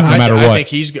on the cap no matter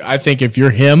what? I think if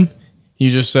you're him,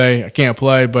 you just say, "I can't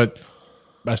play, but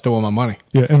I still want my money."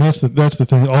 Yeah, and that's the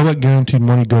thing. All that guaranteed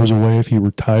money goes away if he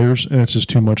retires, and it's just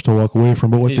too much to walk away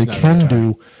from. But what they can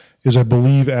do is, I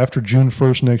believe, after June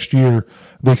 1st next year,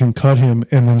 they can cut him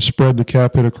and then spread the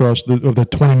cap hit across the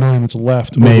 $20 million that's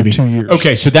left over 2 years.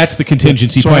 Okay, so that's the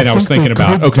contingency plan I was thinking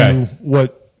about. Okay,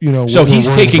 so he's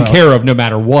taken care of no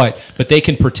matter what, but they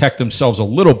can protect themselves a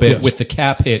little bit with the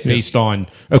cap hit based on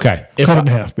cut it in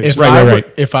half. Basically.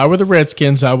 If I were the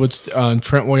Redskins, I would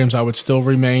Trent Williams. I would still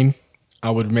remain. I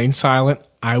would remain silent.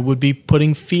 I would be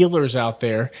putting feelers out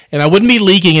there, and I wouldn't be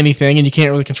leaking anything, and you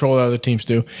can't really control what other teams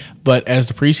do. But as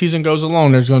the preseason goes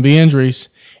along, there's going to be injuries,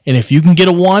 and if you can get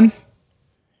a 1,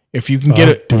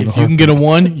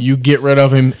 you get rid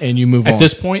of him and you move on. At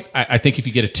this point, I think if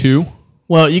you get a 2,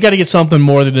 well, you got to get something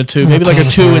more than a 2, maybe like a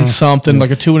 2 and something, like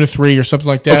a 2 and a 3 or something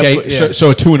like that. Okay, but, so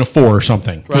a 2 and a 4 or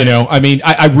something. Right. I mean,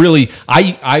 I really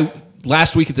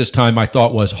last week at this time, I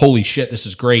thought was, holy shit, this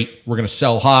is great. We're going to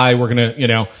sell high. We're going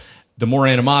to, the more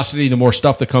animosity, the more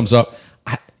stuff that comes up.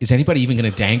 Is anybody even going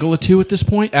to dangle a 2 at this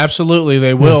point? Absolutely,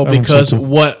 they will, because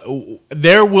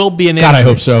there will be an injury. God, I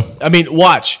hope so. I mean,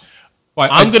 watch. Well,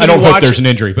 I don't hope there's an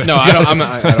injury, but no, I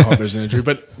don't hope there's an injury,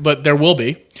 but there will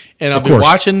be, and I'll be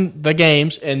watching the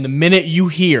games. And the minute you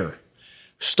hear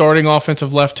starting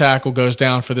offensive left tackle goes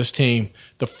down for this team,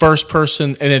 the first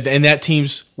person, and that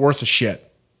team's worth a shit.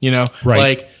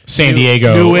 Like San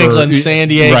Diego, New England, San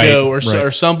Diego, right.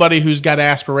 or somebody who's got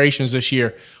aspirations this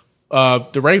year.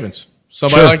 The Ravens,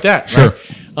 somebody like that. Sure.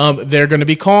 Right? They're going to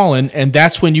be calling, and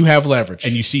that's when you have leverage.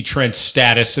 And you see Trent's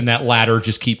status and that ladder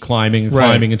just keep climbing and Right.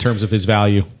 climbing in terms of his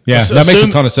value. Yeah, that makes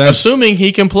a ton of sense. Assuming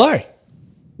he can play.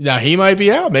 Now, he might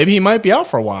be out. Maybe he might be out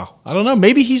for a while. I don't know.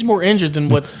 Maybe he's more injured than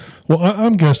what. Well,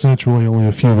 I'm guessing it's really only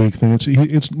a few week thing.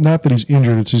 It's not that he's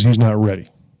injured; it's just he's not ready.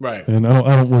 Right. And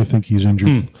I don't really think he's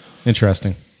injured.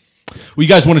 Interesting. Well, you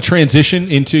guys want to transition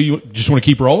into? You just want to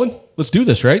keep rolling? Let's do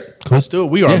this, right? Let's do it.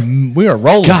 We are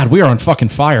rolling. God, we are on fucking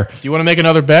fire. Do you want to make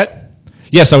another bet?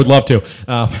 Yes, I would love to.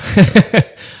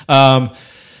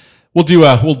 We'll do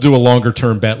a longer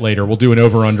term bet later. We'll do an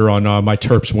over under on my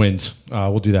Terps wins.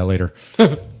 We'll do that later.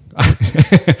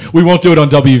 We won't do it on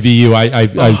WVU.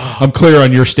 I'm clear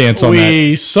on your stance on that.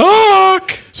 We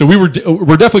suck. So we're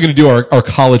definitely going to do our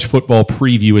college football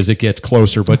preview as it gets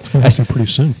closer, but It's going to happen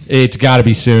pretty soon. it's got to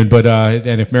be soon. But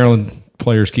and if Maryland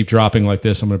players keep dropping like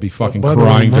this, I'm going to be fucking By the way,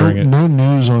 crying during it. No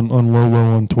news on Lolo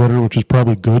on Twitter, which is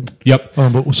probably good. Yep.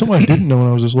 But something I didn't know when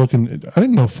I was just looking, I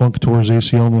didn't know Funk tore his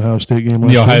ACL in the Ohio State game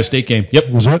last The Ohio week. State game. Yep.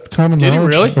 Was that common Did he knowledge?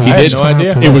 really? Or He did did. just No come out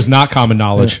idea. today? It was not common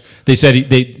knowledge. They said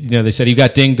he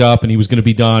got dinged up and he was going to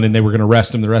be done, and they were going to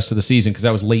rest him the rest of the season because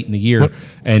that was late in the year,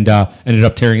 and ended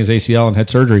up tearing his ACL and had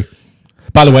surgery.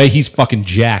 By the way, he's fucking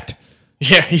jacked.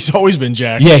 Yeah, he's always been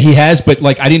jacked. Yeah, he has, but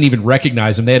like I didn't even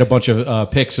recognize him. They had a bunch of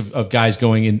pics of guys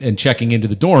going in and checking into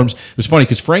the dorms. It was funny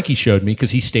because Frankie showed me because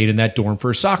he stayed in that dorm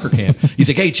for a soccer camp. He's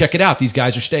like, "Hey, check it out. These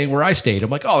guys are staying where I stayed." I'm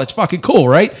like, "Oh, that's fucking cool,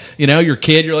 right?" You know, you're a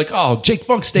kid. You're like, "Oh, Jake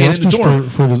Funk's staying Well, in the that's dorm."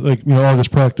 just for the,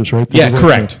 August practice, right? Yeah,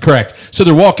 correct. So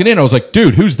they're walking in. I was like,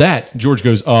 "Dude, who's that?" George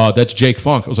goes, "That's Jake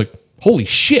Funk." I was like, "Holy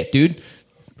shit, dude!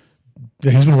 Yeah,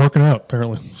 he's been working out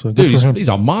apparently. So Dude, good for him. he's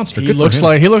a monster." He Good for looks him.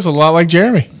 like he looks a lot like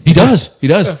Jeremy. He does. He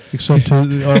does. Except all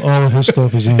of his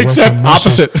stuff is Except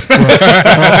opposite. all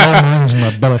mine is in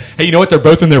my belly. Hey, you know what? They're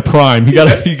both in their prime. You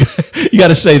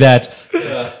gotta say that.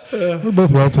 We're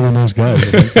both relatively nice guys.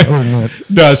 Other than that,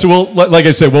 No, so like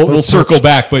I said, we'll circle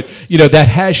back, but that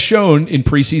has shown in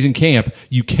preseason camp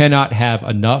you cannot have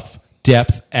enough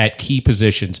depth at key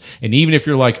positions, and even if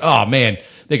you're like, oh man,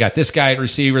 they got this guy at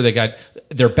receiver, they got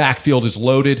their backfield is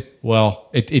loaded. Well,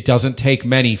 it doesn't take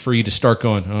many for you to start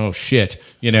going, oh shit,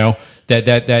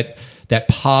 that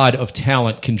pod of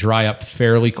talent can dry up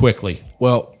fairly quickly.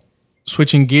 Well,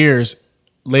 switching gears,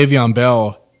 Le'Veon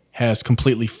Bell has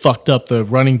completely fucked up the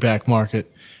running back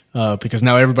market because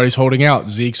now everybody's holding out.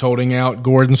 Zeke's holding out.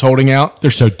 Gordon's holding out.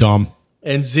 They're so dumb.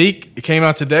 And Zeke came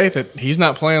out today that he's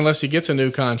not playing unless he gets a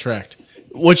new contract,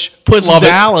 which puts Love it.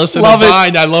 Dallas in Love a it.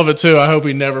 bind. I love it too. I hope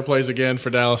he never plays again for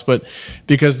Dallas, but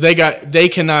because they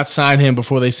cannot sign him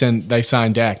before they sign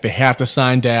Dak. They have to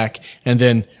sign Dak and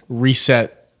then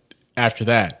reset after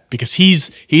that because he's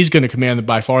going to command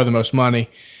by far the most money,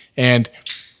 and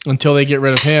until they get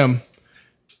rid of him,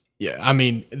 yeah, I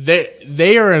mean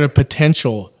they are in a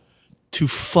potential to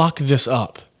fuck this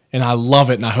up. And I love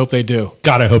it, and I hope they do.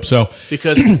 God, I hope so.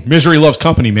 Because misery loves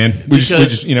company, man. We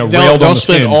just railed they'll on the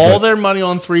spend Skins, all but- their money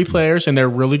on three players, and they're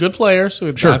really good players.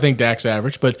 Sure. I think Dak's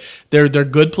average, but they're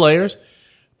good players.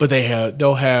 But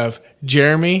they'll have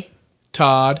Jeremy,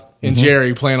 Todd, and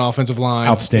Jerry playing offensive line.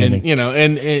 Outstanding.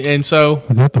 And so,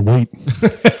 I got to wait.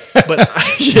 but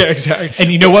yeah, exactly.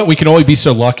 And you know what? We can only be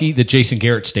so lucky that Jason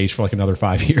Garrett stays for like another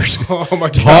 5 years. Oh my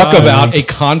God. Talk about a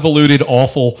convoluted,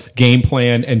 awful game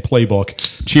plan and playbook.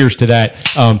 Cheers to that.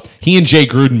 He and Jay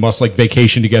Gruden must like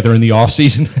vacation together in the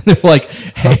offseason. They're like,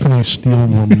 How hey, can I steal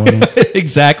more money?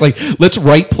 exactly. Let's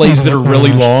write plays that are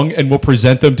really long and we'll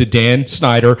present them to Dan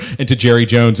Snyder and to Jerry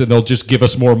Jones, and they'll just give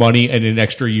us more money and an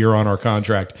extra year on our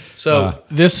contract. So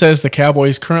this says the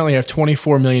Cowboys currently have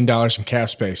 $24 million in cap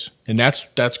space, and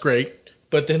that's great.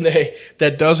 But then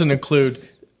that doesn't include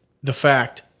the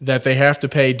fact that they have to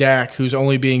pay Dak, who's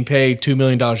only being paid $2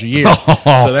 million a year.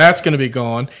 So that's going to be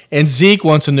gone. And Zeke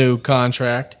wants a new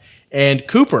contract, and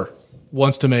Cooper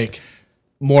wants to make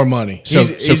more money. So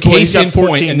He's case got in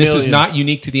point, $14 and this is million. not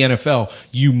unique to the NFL,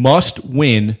 you must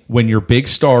win when your big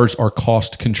stars are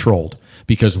cost controlled.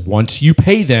 Because once you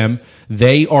pay them,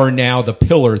 they are now the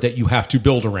pillar that you have to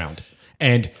build around.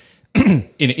 And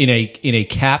in a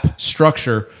cap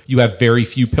structure, you have very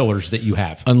few pillars that you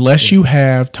have. Unless you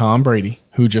have Tom Brady,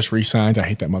 who just re-signed. I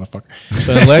hate that motherfucker.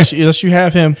 But unless you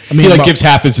have him, I mean, He like gives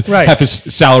half his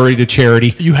salary to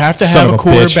charity. You have to Son have a of bitch.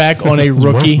 quarterback on a His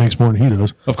wife rookie. makes more than he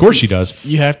does. Of course she does.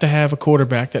 You have to have a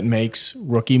quarterback that makes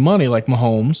rookie money, like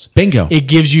Mahomes. Bingo. It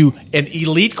gives you an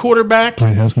elite quarterback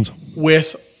Dwayne Haskins.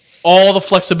 with all the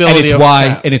flexibility.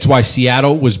 And it's why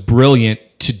Seattle was brilliant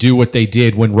to do what they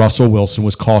did when Russell Wilson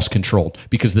was cost controlled.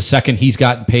 Because the second he's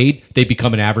gotten paid, they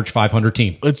become an average 500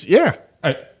 team. It's yeah.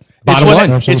 Bottom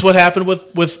line. It's what happened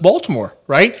with Baltimore,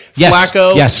 right? Yes.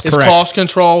 Flacco Yes, is correct. cost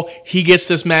control. He gets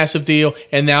this massive deal,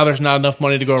 and now there's not enough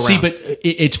money to go around. See, but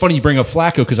it's funny you bring up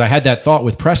Flacco because I had that thought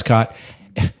with Prescott.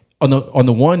 On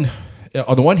the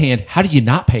one hand, how do you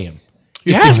not pay him?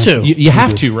 you have to. You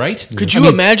have to, right? Could you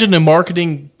imagine the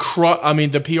marketing?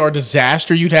 The PR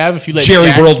disaster you'd have if you let Jerry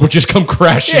Dak, World would just come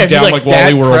crashing if you down let like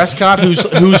Dak Wally World. Prescott, who's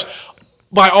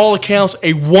by all accounts,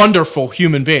 a wonderful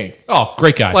human being. Oh,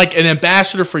 great guy. Like an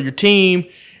ambassador for your team.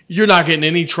 You're not getting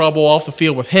any trouble off the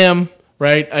field with him,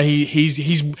 right?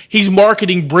 He's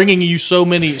marketing, bringing you so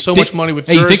much money with.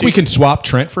 Hey, you think jerseys. we can swap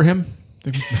Trent for him?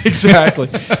 Exactly.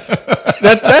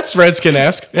 That's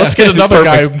Redskin-esque. Let's get another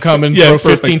guy who can come in throw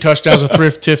 15 touchdowns and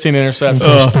 15 interceptions.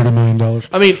 $30 million.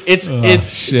 I mean,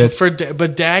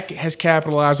 but Dak has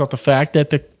capitalized off the fact that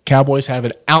the Cowboys have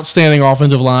an outstanding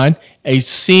offensive line, a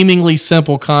seemingly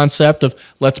simple concept of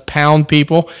let's pound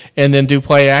people and then do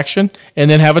play action, and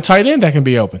then have a tight end that can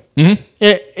be open.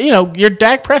 Mm-hmm. Your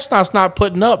Dak Prescott's not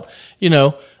putting up,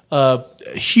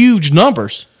 huge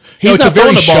numbers. He's it's not a very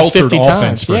throwing the ball sheltered 50 offense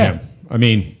times. for him. I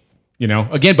mean,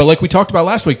 again, but like we talked about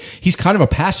last week, he's kind of a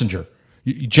passenger.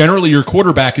 Generally, your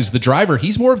quarterback is the driver.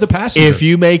 He's more of the passenger. If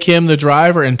you make him the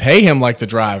driver and pay him like the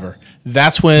driver,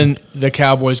 that's when the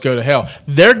Cowboys go to hell.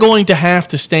 They're going to have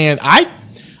to stand.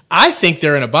 I think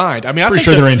they're in a bind. I mean, Pretty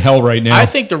sure they're in hell right now. I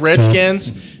think the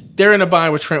Redskins, they're in a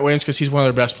bind with Trent Williams because he's one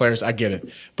of their best players. I get it.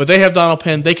 But they have Donald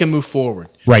Penn. They can move forward.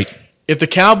 Right. If the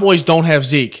Cowboys don't have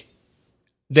Zeke,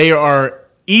 they are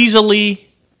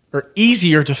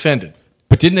easier defended.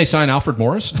 But didn't they sign Alfred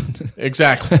Morris?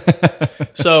 Exactly.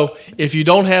 So if you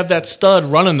don't have that stud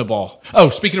running the ball. Oh,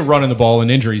 speaking of running the ball and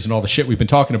injuries and all the shit we've been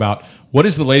talking about, what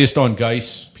is the latest on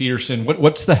Geis, Peterson?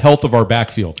 What's the health of our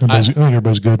backfield? I think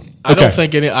everybody's good. I don't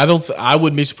think any. I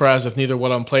wouldn't be surprised if neither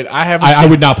one of them played. I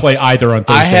would not play either on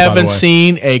Thursday. I haven't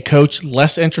seen a coach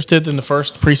less interested in the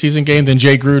first preseason game than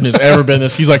Jay Gruden has ever been.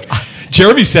 He's like,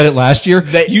 Jeremy said it last year.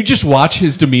 You just watch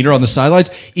his demeanor on the sidelines.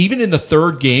 Even in the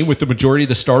third game with the majority of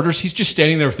the starters, he's just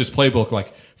standing there with this playbook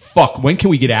like, fuck, when can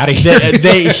we get out of here?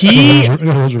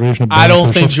 I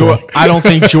don't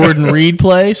think Jordan Reed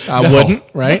plays. I wouldn't,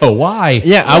 right? Oh, why?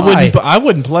 Yeah, I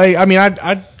wouldn't play. I mean,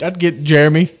 I'd get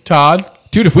Jeremy, Todd.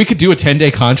 Dude, if we could do a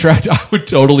 10-day contract, I would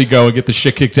totally go and get the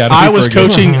shit kicked out of me. I was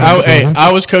coaching.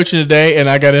 I was coaching today, and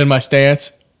I got in my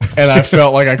stance, and I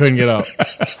felt like I couldn't get up.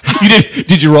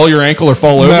 Did you roll your ankle or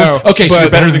fall over? No, okay, so you're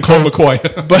better than Colt McCoy.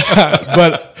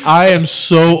 but I am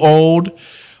so old.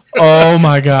 Oh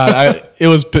my god! It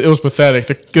was pathetic.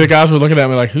 The guys were looking at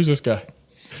me like, "Who's this guy?"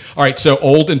 All right, so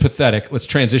old and pathetic. Let's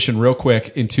transition real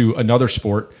quick into another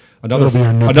sport, another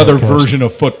version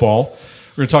of football.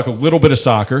 We're going to talk a little bit of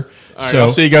soccer. All right, I'll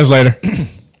see you guys later.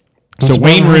 So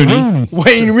Wayne Rooney.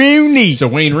 So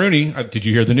Wayne Rooney. Did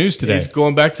you hear the news today? He's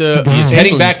going back to. He's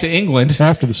heading back to England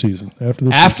after the season.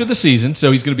 After the season,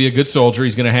 so he's going to be a good soldier.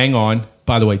 He's going to hang on.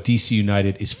 By the way, DC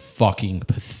United is fucking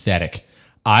pathetic.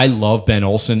 I love Ben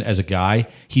Olsen as a guy.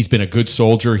 He's been a good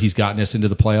soldier. He's gotten us into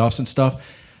the playoffs and stuff.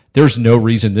 There's no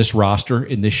reason this roster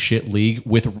in this shit league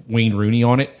with Wayne Rooney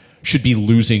on it should be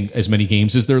losing as many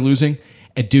games as they're losing.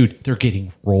 And dude, they're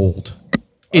getting rolled.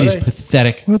 It is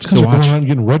pathetic. Well, that's because they're going out and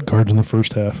getting red cards in the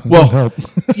first half. Well,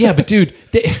 yeah, but dude,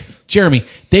 Jeremy,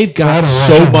 they've got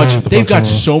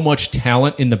so much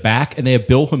talent in the back, and they have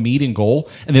Bill Hamid in goal,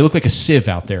 and they look like a sieve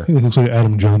out there. He looks like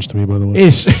Adam Jones to me, by the way.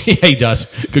 Yeah, he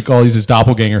does. Good call. He's his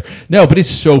doppelganger. No, but it's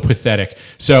so pathetic.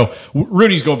 So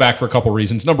Rooney's going back for a couple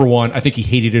reasons. Number one, I think he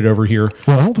hated it over here.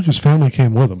 Well, I don't think his family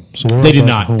came with him. So they did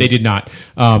not. They did not.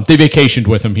 They vacationed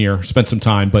with him here, spent some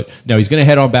time, but no, he's going to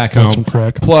head on back home. Some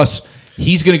crack. Plus,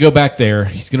 he's going to go back there.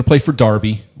 He's going to play for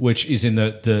Derby, which is in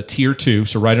the Tier 2,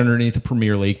 so right underneath the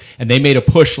Premier League. And they made a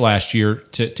push last year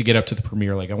to get up to the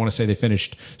Premier League. I want to say they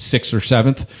finished 6th or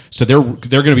 7th. So they're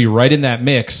going to be right in that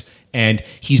mix. And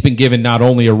he's been given not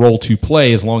only a role to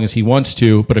play as long as he wants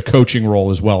to, but a coaching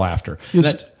role as well after.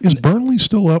 Is Burnley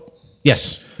still up?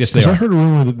 Yes, they are. I heard a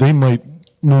rumor that they might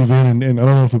move in, and I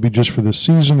don't know if it'd be just for this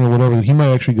season or whatever, that he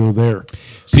might actually go there.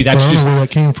 See, that's just where that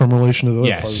came from in relation to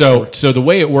the other so the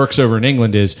way it works over in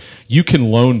England is you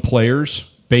can loan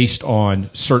players based on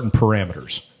certain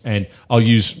parameters. And I'll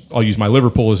use my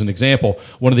Liverpool as an example.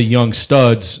 One of the young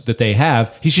studs that they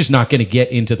have, he's just not going to get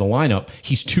into the lineup.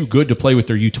 He's too good to play with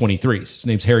their U23s. His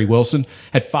name's Harry Wilson.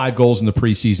 Had 5 goals in the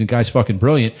preseason. Guy's fucking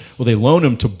brilliant. Well, they loan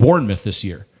him to Bournemouth this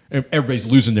year. Everybody's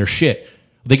losing their shit.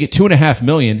 They get $2.5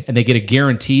 million, and they get a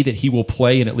guarantee that he will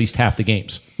play in at least half the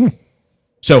games.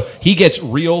 So he gets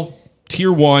real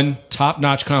Tier 1,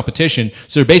 top-notch competition.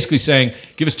 So they're basically saying,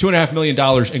 give us $2.5 million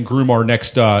and groom our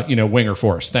next winger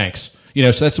for us. Thanks. So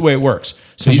that's the way it works.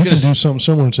 So he's going to do something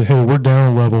similar and say, hey, we're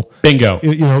down a level. Bingo.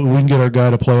 We can get our guy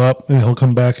to play up, and he'll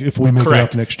come back if we make it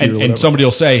up next year. And somebody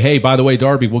will say, hey, by the way,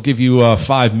 Darby, we'll give you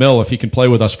 $5 million if he can play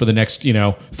with us for the next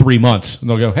 3 months. And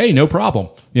they'll go, hey, no problem.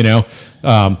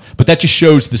 But that just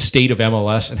shows the state of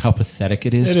MLS and how pathetic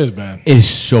it is. It is bad. It is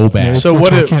so bad. Yeah, so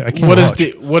what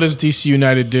does DC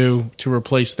United do to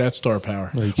replace that star power?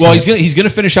 Well, he's going to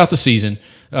finish out the season.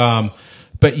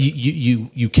 but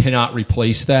you cannot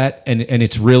replace that, and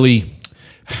it's really.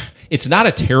 It's not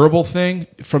a terrible thing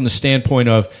from the standpoint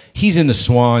of he's in the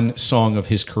swan song of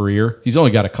his career. He's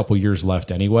only got a couple years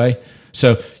left anyway.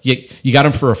 So you got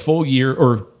him for a full year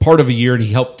or part of a year, and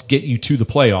he helped get you to the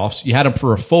playoffs. You had him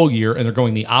for a full year, and they're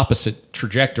going the opposite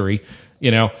trajectory.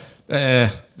 The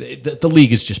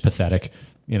league is just pathetic.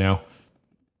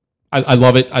 I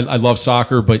love it. I love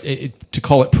soccer, but to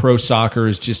call it pro soccer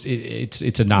is just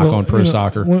it's a knock on pro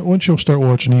soccer. Once you'll start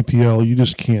watching EPL, you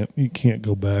just can't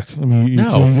go back. I mean, you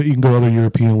can go other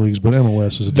European leagues, but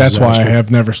MLS is a That's disaster. why I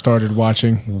have never started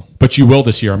watching. No. But you will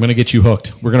this year. I'm going to get you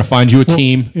hooked. We're going to find you a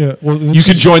team. Yeah, you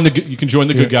can join the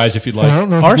good guys if you'd like. I don't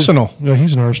know if Arsenal. Yeah,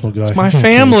 he's an Arsenal guy. It's my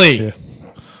family.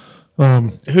 Yeah.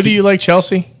 Who do you like,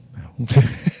 Chelsea?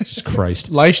 Jesus Christ.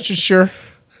 Leicestershire?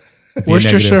 That'd be a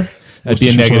Worcestershire? negative. That'd be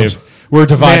a Worcestershire negative. We're a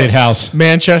divided house.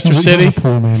 Manchester He's a City?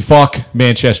 poor man. Fuck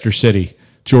Manchester City.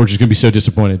 George is going to be so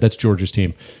disappointed. That's George's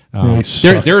team. They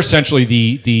suck. They're essentially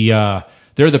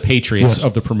they're the Patriots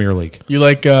of the Premier League. You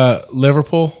like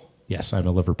Liverpool? Yes, I'm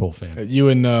a Liverpool fan. You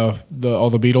and all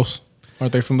the Beatles?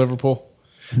 Aren't they from Liverpool?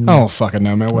 I don't fucking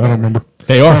know, man. I Whatever. don't remember.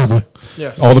 They are. Probably.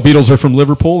 Yes. All the Beatles are from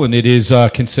Liverpool, and it is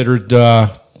considered.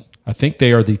 I think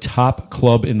they are the top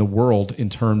club in the world in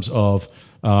terms of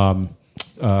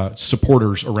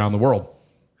supporters around the world.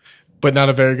 But not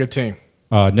a very good team.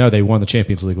 No, they won the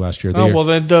Champions League last year. Oh, well,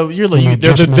 then they're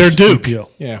just they're missed Duke. EPL.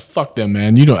 Yeah, fuck them,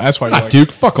 man. You know, that's why you're Not like,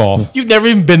 Duke. Fuck off. You've never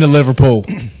even been to Liverpool.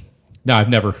 No, I've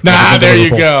never. Nah, never been to there you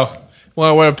Liverpool.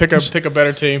 go. Well, pick a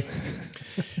better team.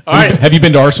 All right. Have you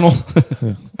been to Arsenal?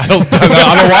 I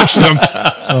don't watch them.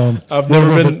 I've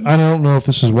never been. But I don't know if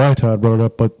this is why Todd brought it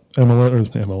up, but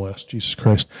MLS, Jesus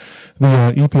Christ.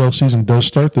 The EPL season does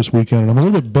start this weekend, and I'm a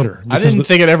little bit bitter. I didn't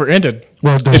think it ever ended.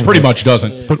 Well, It pretty much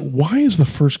doesn't. But why is the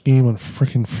first game on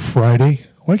freaking Friday?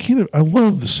 Why can't it? I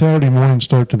love the Saturday morning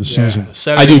start to the season. I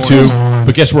Saturday do too. mornings.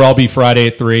 But guess where I'll be Friday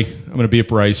at 3? I'm going to be at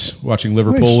Bryce watching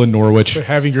Liverpool Nice. and Norwich.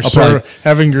 Having your I'll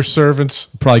servants.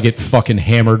 probably get fucking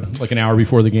hammered like an hour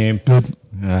before the game. Good.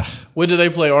 When do they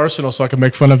play Arsenal so I can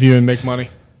make fun of you and make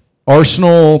money?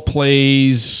 Arsenal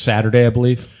plays Saturday, I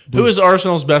believe. Who is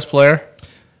Arsenal's best player?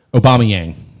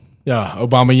 Aubameyang. Yeah,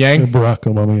 Obama Yang. Barack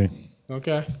Obama.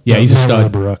 Okay. Yeah, he's a Not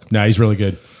stud. really Barack. No, he's really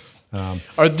good.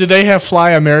 Do they have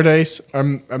Fly Emirates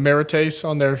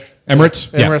on their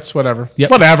Emirates? Yeah. Emirates, whatever.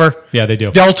 Yep. Whatever. Yeah, they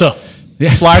do. Delta.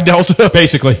 Yeah. Fly Delta.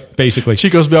 Basically.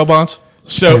 Chico's bail bonds.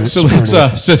 So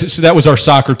that was our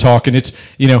soccer talk, and it's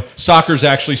soccer's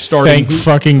actually starting. Thank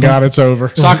fucking God it's over.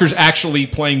 Soccer's actually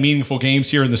playing meaningful games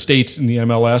here in the States in the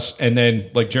MLS, and then,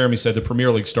 like Jeremy said, the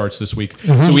Premier League starts this week.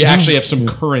 So we actually have some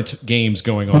current games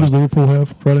going Who does on. Liverpool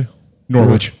have Friday?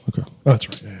 Norwich. Okay. Oh, that's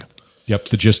right. Yeah. Yep,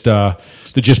 the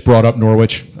just brought up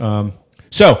Norwich.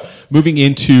 So moving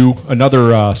into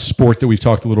another sport that we've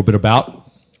talked a little bit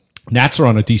about. Nats are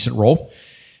on a decent roll.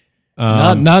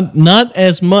 Not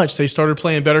as much. They started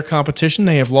playing better competition.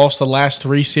 They have lost the last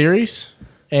 3 series,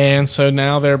 and so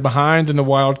now they're behind in the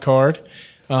wild card.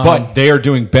 But they are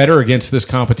doing better against this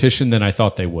competition than I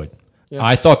thought they would. Yeah.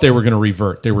 I thought they were going to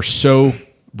revert. They were so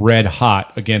red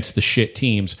hot against the shit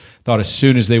teams. Thought as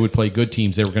soon as they would play good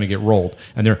teams, they were going to get rolled.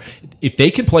 And if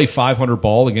they can play 500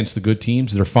 ball against the good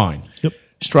teams, they're fine. Yep.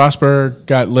 Strasburg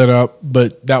got lit up,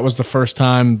 but that was the first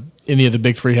time any of the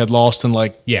big 3 had lost in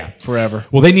forever.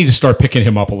 Well, they need to start picking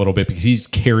him up a little bit because he's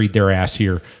carried their ass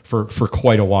here for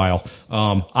quite a while.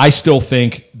 I still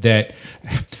think that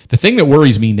the thing that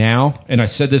worries me now, and I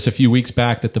said this a few weeks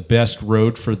back, that the best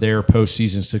road for their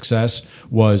postseason success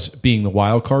was being the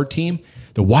wild card team.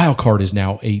 The wild card is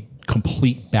now a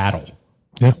complete battle.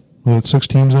 Yeah. Well, it's 6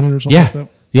 teams in it or something like that.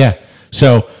 Yeah.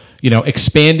 So,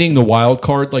 expanding the wild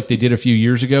card like they did a few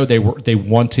years ago, they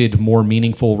wanted more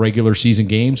meaningful regular season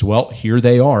games. Well, here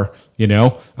they are.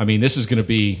 I mean, this is going to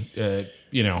be,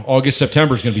 August,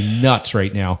 September is going to be nuts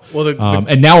right now. Well,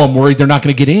 and now I'm worried they're not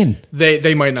going to get in.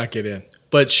 They might not get in,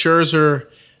 but Scherzer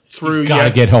threw. He's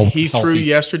gotta get healthy. He threw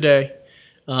yesterday,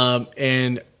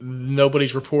 and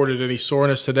nobody's reported any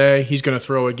soreness today. He's going to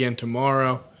throw again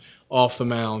tomorrow off the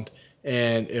mound,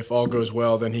 and if all goes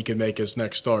well, then he can make his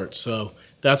next start. So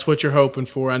that's what you're hoping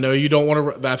for. I know you don't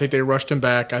want to. I think they rushed him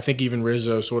back. I think even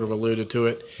Rizzo sort of alluded to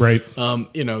it. Right.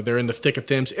 They're in the thick of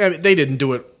things. I mean, they didn't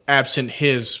do it absent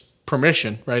his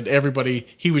permission, right? Everybody,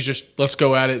 he was just, let's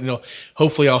go at it. And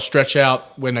hopefully I'll stretch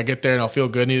out when I get there and I'll feel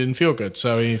good. And he didn't feel good.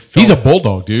 So he's a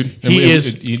bulldog, dude.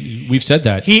 We've said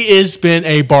that. He has been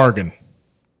a bargain.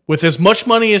 With as much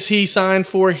money as he signed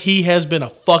for, he has been a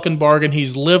fucking bargain.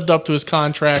 He's lived up to his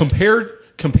contract.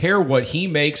 Compare what he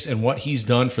makes and what he's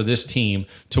done for this team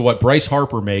to what Bryce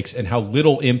Harper makes and how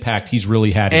little impact he's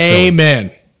really had.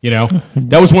 Amen.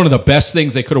 That was one of the best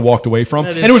things they could have walked away from,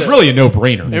 and it was really a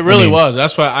no-brainer. It really was.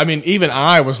 That's why. I mean, even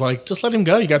I was like, just let him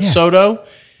go. You got Soto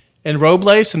and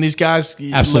Robles, and these guys.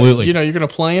 Absolutely. You're going to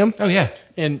play him. Oh yeah.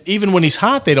 And even when he's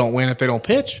hot, they don't win if they don't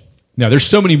pitch. Now, there's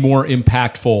so many more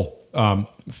impactful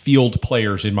field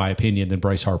players, in my opinion, than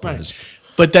Bryce Harper is.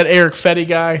 But that Eric Fetty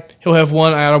guy, he'll have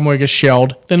one item where he gets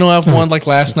shelled. Then he'll have one like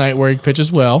last night where he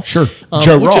pitches well. Sure.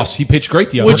 Joe Ross, he pitched great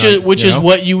the other night. Which is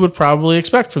what you would probably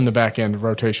expect from the back end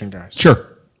rotation guys.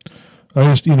 Sure.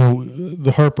 I just,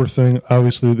 the Harper thing,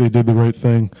 obviously they did the right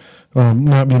thing.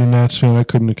 Not being a Nats fan, I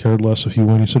couldn't have cared less if he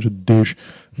won. He's such a douche.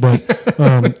 But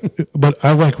but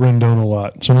I like Rendon a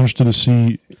lot. So I'm interested to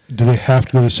see, do they have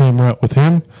to go the same route with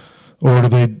him, or do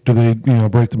they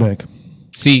break the bank?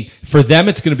 See, for them,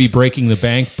 it's going to be breaking the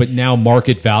bank, but now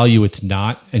market value, it's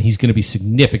not, and he's going to be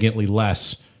significantly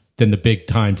less than the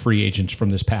big-time free agents from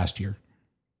this past year.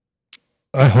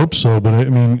 I hope so, but I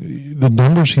mean, the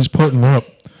numbers he's putting up,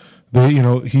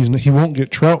 he won't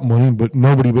get Trout money, but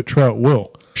nobody but Trout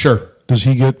will. Sure. Does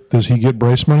he get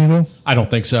Bryce money though? I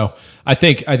don't think so. I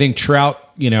think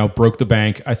Trout, broke the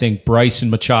bank. I think Bryce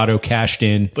and Machado cashed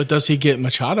in. But does he get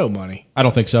Machado money? I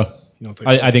don't think so. You don't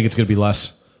think so? I think it's going to be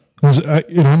less.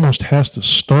 It almost has to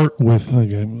start with,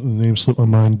 the name slipped my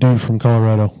mind, dude from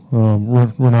Colorado,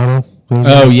 Renato.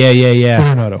 Oh, yeah.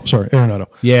 Arenado.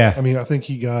 Yeah. I mean, I think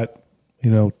he got,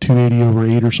 280 over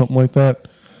 8 or something like that.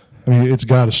 I mean, it's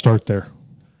got to start there.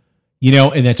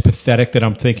 And that's pathetic that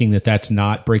I'm thinking that that's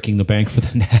not breaking the bank for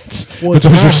the Nets. Well, but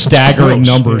those are staggering close,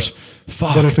 numbers. Yeah.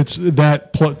 Fuck. But if it's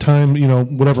that time,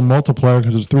 whatever multiplier,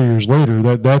 because it's 3 years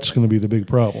later, that's going to be the big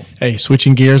problem. Hey,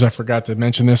 switching gears, I forgot to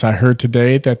mention this. I heard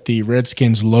today that the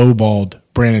Redskins lowballed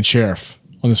Brandon Sheriff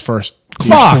on his first.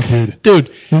 Fuck,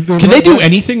 dude. Can they do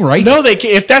anything right? No, they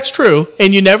can, if that's true,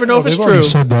 and you never know if it's they've true. already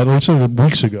said that. They said it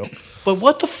weeks ago. But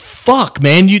what the fuck,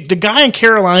 man? The guy in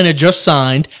Carolina just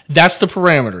signed. That's the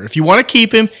parameter. If you want to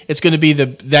keep him, it's going to be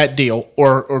that deal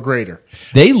or greater.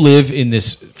 They live in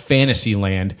this fantasy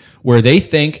land where they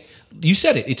think, you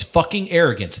said it, it's fucking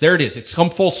arrogance. There it is. It's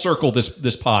come full circle,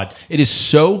 this pod. It is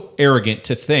so arrogant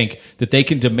to think that they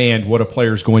can demand what a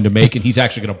player is going to make and he's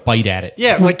actually going to bite at it.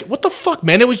 Yeah, like, what the fuck,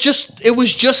 man? It was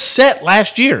just set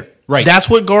last year. Right. That's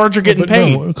what guards are getting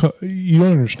paid. No, you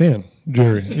don't understand,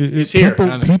 Jerry. Here.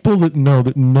 People that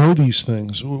know these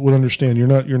things would understand. You're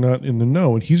not in the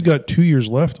know, and he's got 2 years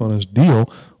left on his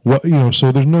deal.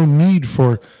 So there's no need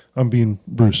for. I'm being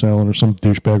Bruce Allen or some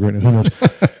douchebag right now.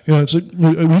 Who knows? It's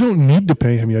like, we don't need to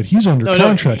pay him yet. He's under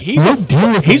contract. He's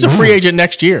a free agent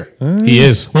next year. He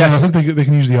is. Well, yes. I think they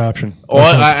can use the option.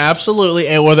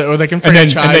 Absolutely, or they can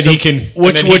franchise him,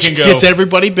 which gets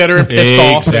everybody better and pissed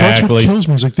off. But that's what kills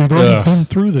me. Is like they've already been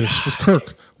through this with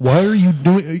Kirk. Why are you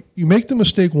doing? You make the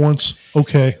mistake once.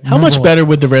 Okay. How much better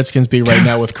would the Redskins be right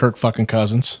now with Kirk fucking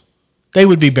Cousins? They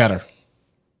would be better.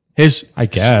 I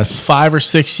guess 5 or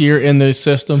 6 year in the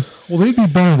system. Well, they'd be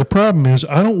better. The problem is,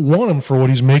 I don't want him for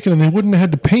what he's making, and they wouldn't have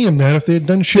had to pay him that if they had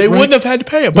done shit. They wouldn't have had to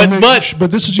pay him, but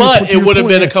it would have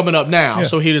been coming up now,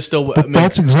 so he'd have still. But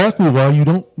that's exactly why you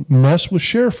don't mess with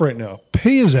Sheriff right now.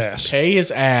 Pay his ass. Pay his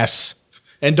ass,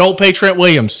 and don't pay Trent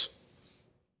Williams.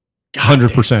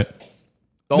 100%.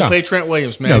 Don't pay Trent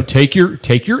Williams, man. No, take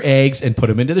your eggs and put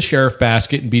them into the Sheriff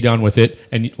basket and be done with it.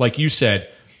 And like you said,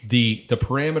 the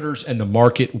parameters and the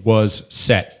market was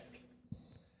set.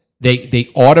 They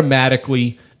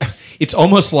automatically. It's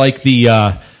almost like the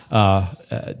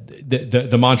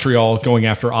Montreal going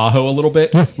after Aho a little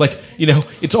bit. Like,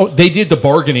 they did the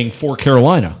bargaining for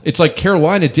Carolina. It's like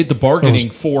Carolina did the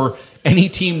bargaining for any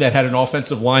team that had an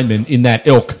offensive lineman in that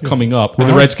ilk coming up. And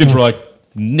the Redskins were like,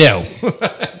 no.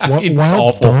 It's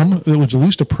awful. Dumb, it was at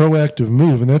least a proactive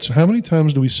move. And that's how many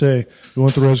times do we say we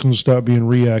want the Redskins to stop being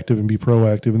reactive and be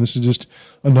proactive? And this is just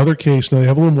another case. Now, they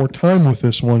have a little more time with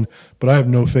this one, but I have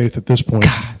no faith at this point.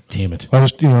 God damn it.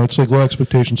 It's like low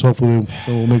expectations. Hopefully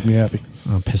it will make me happy.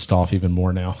 I'm pissed off even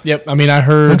more now. Yep. I mean, I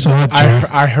heard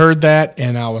that,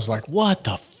 and I was like, what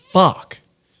the fuck?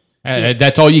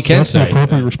 That's all you can That's say. That's an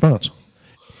appropriate response.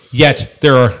 Yet,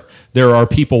 there are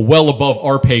people well above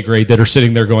our pay grade that are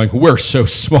sitting there going, we're so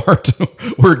smart.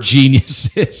 We're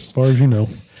geniuses. As far as you know.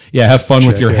 Yeah, have fun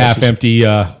with your half-empty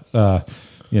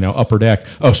upper deck.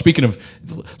 Oh, speaking of,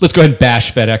 let's go ahead and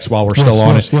bash FedEx while we're still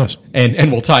on it. Yes.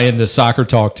 And we'll tie in the soccer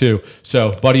talk too.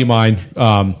 So, a buddy of mine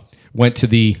went to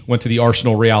the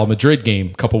Arsenal Real Madrid game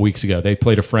a couple weeks ago. They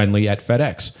played a friendly at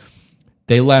FedEx.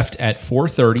 They left at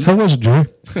 4:30. How was it, Jerry?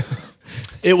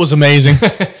 It was amazing.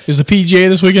 Is the PGA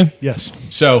this weekend? Yes.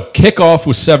 So kickoff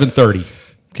was 7:30.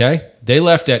 Okay, they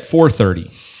left at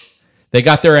 4:30. They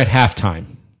got there at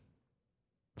halftime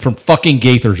from fucking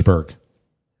Gaithersburg.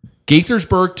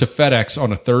 Gaithersburg to FedEx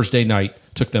on a Thursday night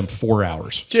took them 4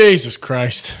 hours. Jesus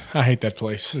Christ. I hate that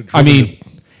place. I mean,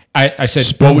 I said,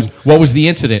 what was the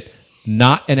incident?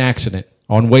 Not an accident.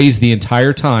 On Waze the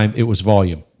entire time, it was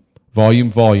volume.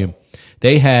 Volume.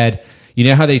 They had, you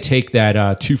know how they take that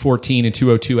 214 and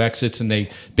 202 exits and they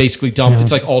basically dump,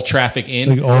 it's like all traffic in?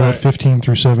 Like all that 15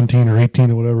 through 17 or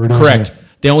 18 or whatever it is. Correct.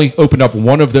 They only opened up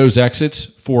one of those exits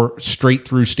for straight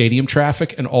through stadium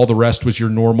traffic, and all the rest was your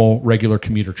normal, regular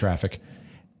commuter traffic.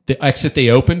 The exit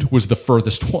they opened was the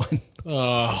furthest one.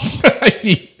 I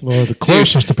mean, Well, the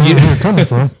closest depending on where you're coming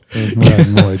from. I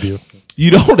have no idea. you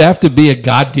don't have to be a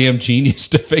goddamn genius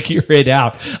to figure it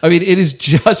out. I mean, it is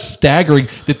just staggering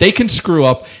that they can screw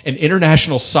up an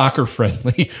international soccer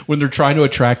friendly when they're trying to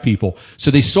attract people. So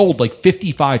they sold like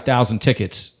 55,000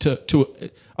 tickets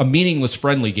to a meaningless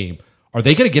friendly game. Are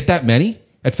they going to get that many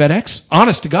at FedEx?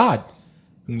 Honest to God.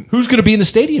 Who's going to be in the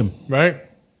stadium? Right?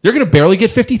 They're going to barely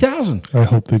get 50,000. I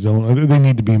hope they don't. They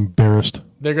need to be embarrassed.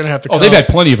 They're going to have to Oh, they've had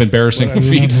plenty of embarrassing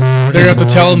feats. They're going to have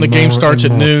to tell them the game starts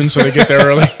at noon so they get there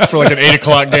early for like an 8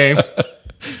 o'clock game.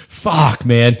 Fuck,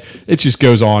 man. It just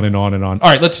goes on and on and on. All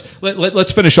right,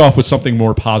 let's finish off with something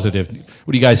more positive.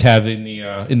 What do you guys have in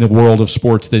the world of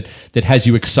sports that has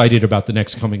you excited about the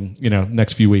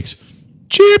next few weeks?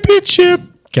 Championship.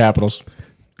 Capitals.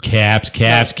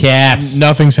 Caps.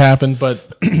 Nothing's happened, but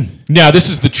Now, this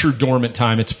is the true dormant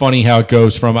time. It's funny how it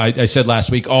goes from, I said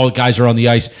last week, all the guys are on the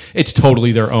ice. It's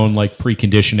totally their own like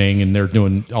preconditioning, and they're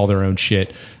doing all their own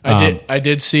shit. I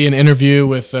did see an interview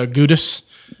with Gudis.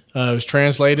 It was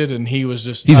translated, and he was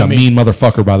just... He's a mean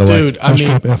motherfucker, by the way. Dude, I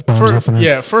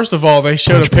mean... First of all, they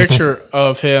showed a picture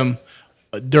of him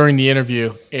during the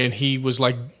interview, and he was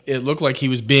like... It looked like he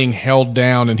was being held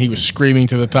down, and he was screaming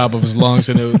to the top of his lungs,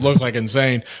 and it looked like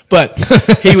insane. But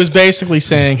he was basically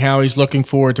saying how he's looking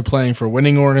forward to playing for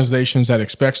winning organizations that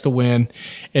expects to win.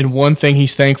 And one thing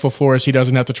he's thankful for is he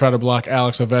doesn't have to try to block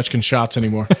Alex Ovechkin shots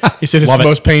anymore. He said it's the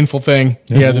most painful thing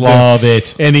he had to do. Love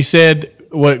it. And he said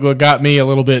what got me a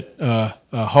little bit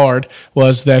hard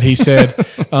was that he said,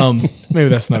 maybe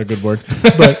that's not a good word,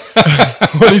 but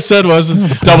what he said was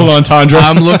double entendre.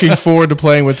 I'm looking forward to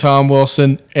playing with Tom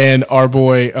Wilson and our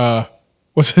boy,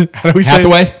 what's it? How do we say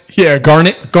Hathaway? it? Yeah,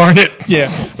 Garnett. Yeah,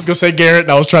 I was gonna say Garrett,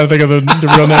 and I was trying to think of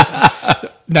the real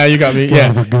name. Now you got me. Yeah,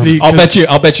 I'll bet you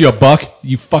 $1.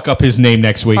 You fuck up his name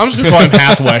next week. I'm just gonna call him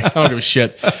Hathaway. I don't give a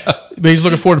shit. But he's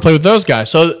looking forward to play with those guys.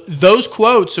 So those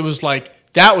quotes, it was like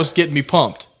that was getting me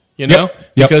pumped. You know,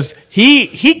 because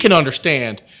he can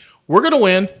understand. We're going to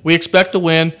win. We expect to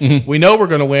win. Mm-hmm. We know we're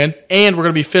going to win, and we're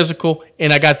going to be physical.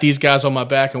 And I got these guys on my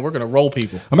back, and we're going to roll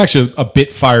people. I'm actually a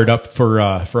bit fired up for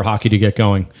hockey to get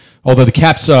going. Although the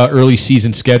Caps' early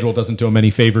season schedule doesn't do them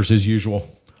any favors as usual.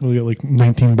 We got like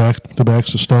 19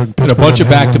 back-to-backs to start. And a bunch of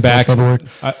back-to-backs.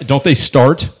 Don't they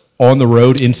start on the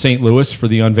road in St. Louis for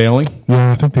the unveiling?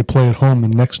 Yeah, I think they play at home the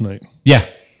next night. Yeah.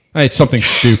 It's something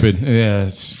stupid. Yeah,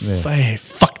 Hey,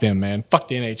 fuck them, man. Fuck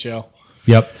the NHL.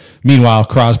 Yep. Meanwhile,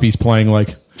 Crosby's playing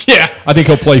like... Yeah. I think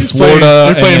he'll play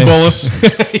Florida. They're playing Bullis.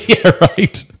 Yeah, right.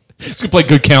 He's going to play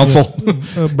good counsel.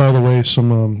 Yeah. By the way,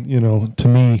 some, to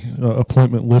me,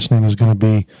 appointment listening is going to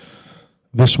be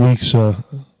this week's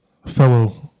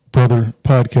fellow brother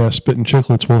podcast, Spittin'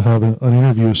 Chicklets, will have an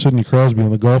interview with Sidney Crosby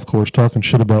on the golf course talking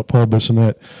shit about Paul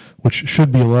Bissonnette, which should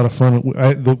be a lot of fun.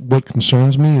 What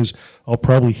concerns me is I'll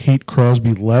probably hate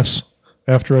Crosby less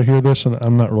after I hear this, and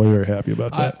I'm not really very happy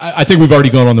about that. I think we've already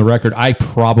gone on the record. I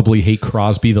probably hate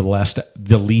Crosby the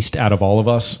least out of all of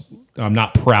us. I'm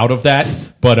not proud of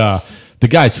that, but the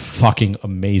guy's fucking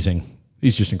amazing.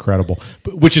 He's just incredible,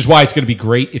 which is why it's going to be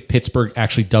great if Pittsburgh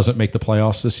actually doesn't make the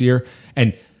playoffs this year.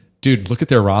 And dude, look at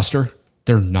their roster.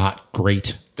 They're not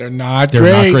great. They're not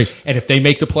great. And if they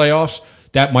make the playoffs,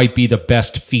 that might be the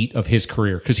best feat of his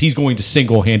career because he's going to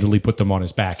single-handedly put them on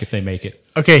his back if they make it.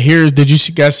 Okay, did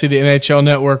you guys see the NHL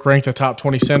Network rank the top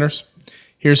 20 centers?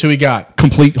 Here's who we got.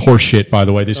 Complete horseshit, by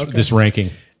the way, this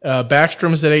ranking.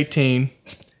 Backstrom is at 18.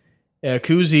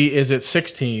 Kuzi is at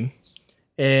 16.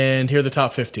 And here are the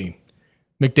top 15.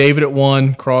 McDavid at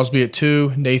 1, Crosby at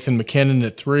 2, Nathan McKinnon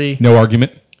at 3. No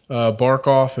argument.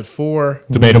 Barkov at 4.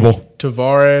 Debatable.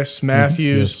 Tavares,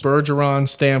 Matthews, Bergeron,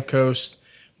 Stamkos,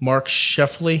 Mark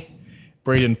Sheffley,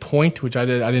 Braden Point, which I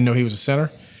didn't know he was a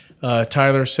center,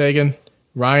 Tyler Seguin,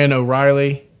 Ryan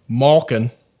O'Reilly,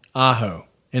 Malkin, Aho,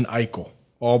 and Eichel,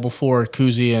 all before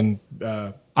Kuzi and...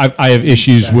 I have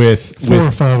issues with... 4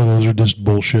 or 5 of those are just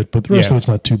bullshit, but the rest of it's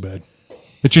not too bad.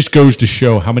 It just goes to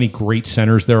show how many great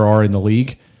centers there are in the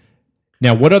league.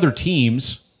 Now, what other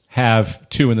teams have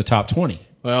 2 in the top 20?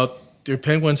 Well, the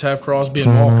Penguins have Crosby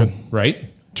and Malkin.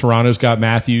 Right? Toronto's got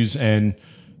Matthews and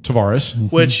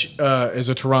Tavares. which is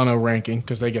a Toronto ranking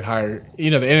because they get higher. The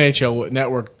NHL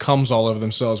network comes all over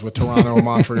themselves with Toronto or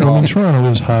Montreal. Well, Toronto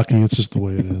is hockey. It's just the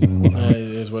way it is. It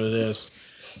is what it is.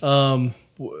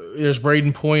 There's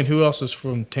Braden Point. Who else is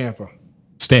from Tampa?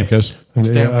 Stamkos. And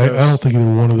I don't think either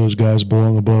one of those guys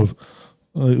belong above,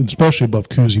 especially above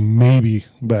Kuzi, maybe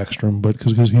Backstrom, but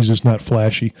because he's just not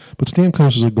flashy. But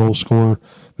Stamkos is a goal scorer.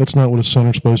 That's not what a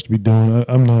center's supposed to be doing.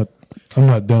 I'm not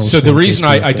down. So the reason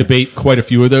I debate quite a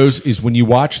few of those is when you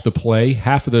watch the play,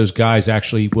 half of those guys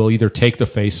actually will either take the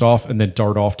face off and then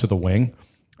dart off to the wing,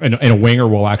 and a winger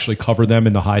will actually cover them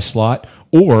in the high slot,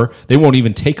 or they won't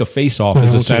even take a face off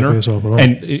as a center.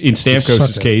 And in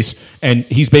Stamkos' case, and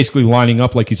he's basically lining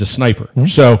up like he's a sniper. Mm-hmm.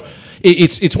 So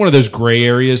it's one of those gray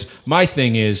areas. My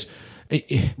thing is,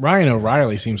 Ryan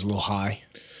O'Reilly seems a little high.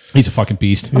 He's a fucking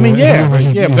beast. I mean,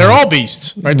 they're all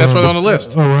beasts, right? That's what's on the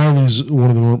list. O'Reilly's one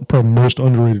of the probably most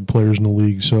underrated players in the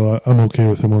league, so I'm okay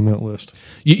with him on that list.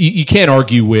 You can't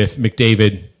argue with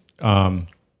McDavid,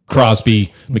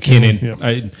 Crosby,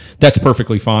 McKinnon. That's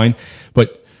perfectly fine.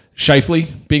 But Scheifele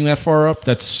being that far up,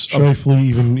 that's... Scheifele,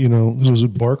 even, was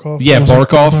it Barkov? Yeah,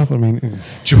 Barkov. I mean...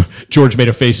 George made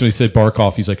a face when he said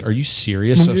Barkov. He's like, are you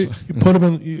serious? You put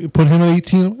him at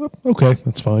 18, okay,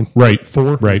 that's fine. Right.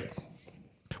 4. Right.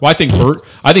 Well, I think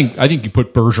you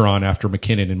put Bergeron after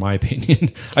McKinnon, in my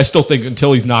opinion. I still think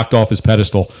until he's knocked off his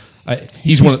pedestal,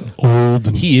 he's old.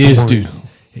 And he is, dude.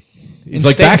 It's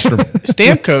like Backstrom.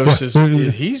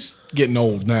 Stamkos he's getting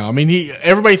old now. I mean, he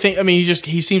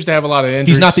seems to have a lot of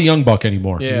injuries. He's not the young buck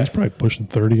anymore. Yeah. He's probably pushing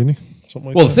 30, isn't he?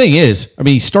 Something like that. The thing is,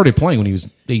 he started playing when he was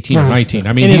 18 or 19.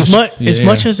 I mean, as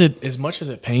much as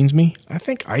it pains me, I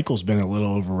think Eichel's been a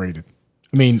little overrated.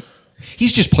 I mean,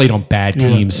 he's just played on bad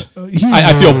teams.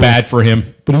 I feel bad for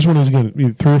him. But he's one of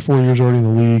these 3 or 4 years already in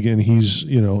the league, and he's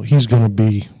going to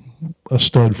be a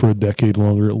stud for a decade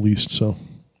longer at least. So,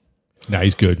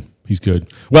 he's good. He's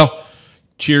good. Well,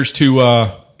 cheers to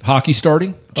hockey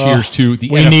starting. Cheers to the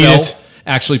NFL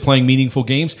actually playing meaningful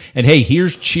games. And hey,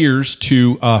 here's cheers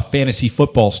to fantasy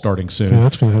football starting soon. Yeah,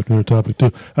 that's going to have to be a topic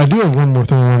too. I do have one more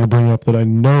thing I want to bring up that I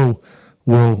know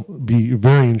will be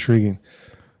very intriguing.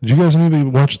 Did you guys anybody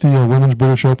watch the Women's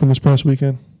British Open this past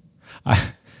weekend?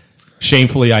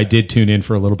 Shamefully, I did tune in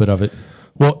for a little bit of it.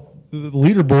 Well, the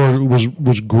leaderboard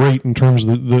was great in terms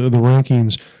of the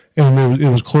rankings, and it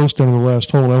was close down to the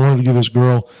last hole. And I wanted to give this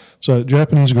girl, so a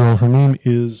Japanese girl, her name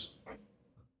is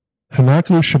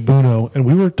Hanako Shibuno, and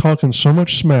we were talking so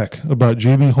much smack about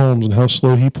J.B. Holmes and how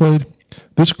slow he played.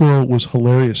 This girl was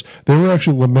hilarious. They were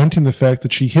actually lamenting the fact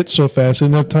that she hit so fast they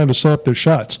didn't have time to set up their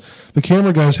shots. The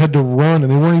camera guys had to run,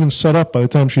 and they weren't even set up by the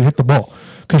time she hit the ball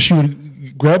because she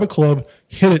would grab a club,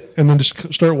 hit it, and then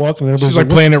just start walking. She's like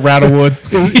playing at Rattlewood.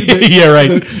 Yeah,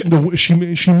 right. She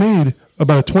made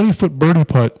about a 20-foot birdie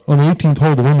putt on the 18th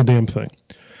hole to win the damn thing.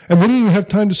 And they didn't even have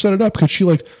time to set it up because she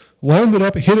lined it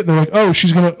up, hit it, and they're like, oh,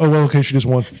 she's going to, oh, well, okay, she just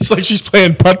won. It's like she's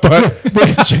playing putt-putt.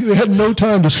 They had no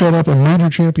time to set up a major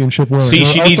championship winner. See,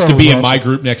 she needs to be in my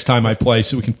group next time I play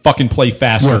so we can fucking play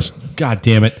faster. Yes. God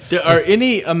damn it. Are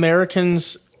any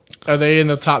Americans, are they in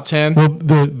the top 10? Well,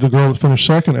 the girl that finished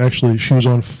second, actually, she was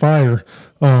on fire.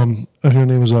 Her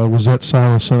name is Lizette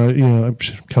Silas,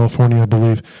 California, I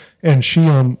believe. And she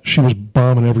was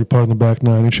bombing every part in the back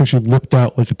nine, and she actually lipped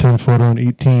out like a 10-footer on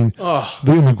 18 in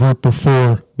the group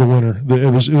before the winner.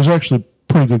 It was actually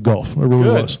pretty good golf. It really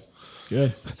was.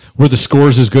 Good. Were the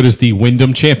scores as good as the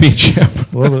Wyndham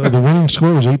Championship? Well, the winning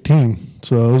score was 18,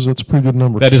 so that's a pretty good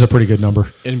number. That is a pretty good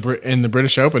number. In the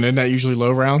British Open, isn't that usually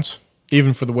low rounds,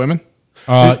 even for the women?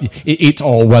 It's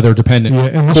all weather dependent. Yeah,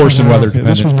 and course and weather dependent.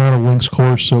 This was not a links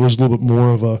course, so it was a little bit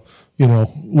more of a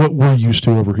what we're used to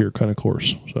over here kind of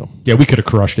course. So yeah, we could have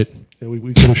crushed it. Yeah,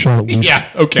 we could have shot at least. Yeah,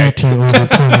 okay.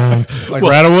 Like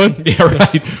Rattlewood? Yeah,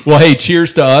 right. Well, hey,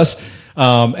 cheers to us.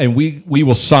 And we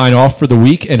will sign off for the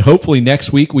week, and hopefully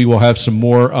next week we will have some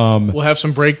more. We'll have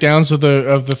some breakdowns of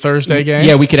the Thursday game.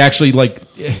 Yeah, we could actually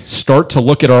start to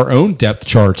look at our own depth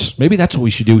charts. Maybe that's what we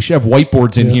should do. We should have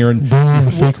whiteboards in here, and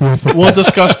we'll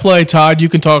discuss play. Todd, you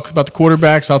can talk about the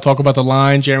quarterbacks. I'll talk about the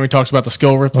line. Jeremy talks about the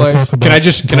skill replays. Can I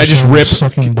just rip?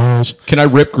 Can I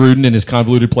rip Gruden and his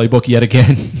convoluted playbook yet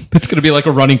again? It's going to be like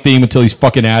a running theme until he's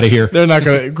fucking out of here. They're not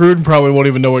going to. Gruden probably won't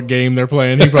even know what game they're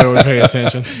playing. He probably won't pay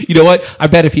attention. You know what? I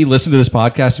bet if he listened to this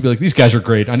podcast, he'd be like, "These guys are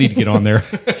great. I need to get on there."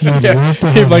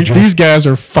 These guys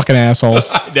are fucking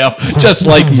assholes. I know, just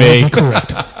like me.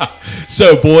 Correct.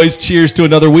 So, boys, cheers to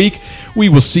another week. We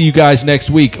will see you guys next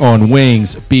week on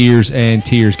Wings, Beers, and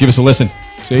Tears. Give us a listen.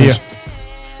 See ya.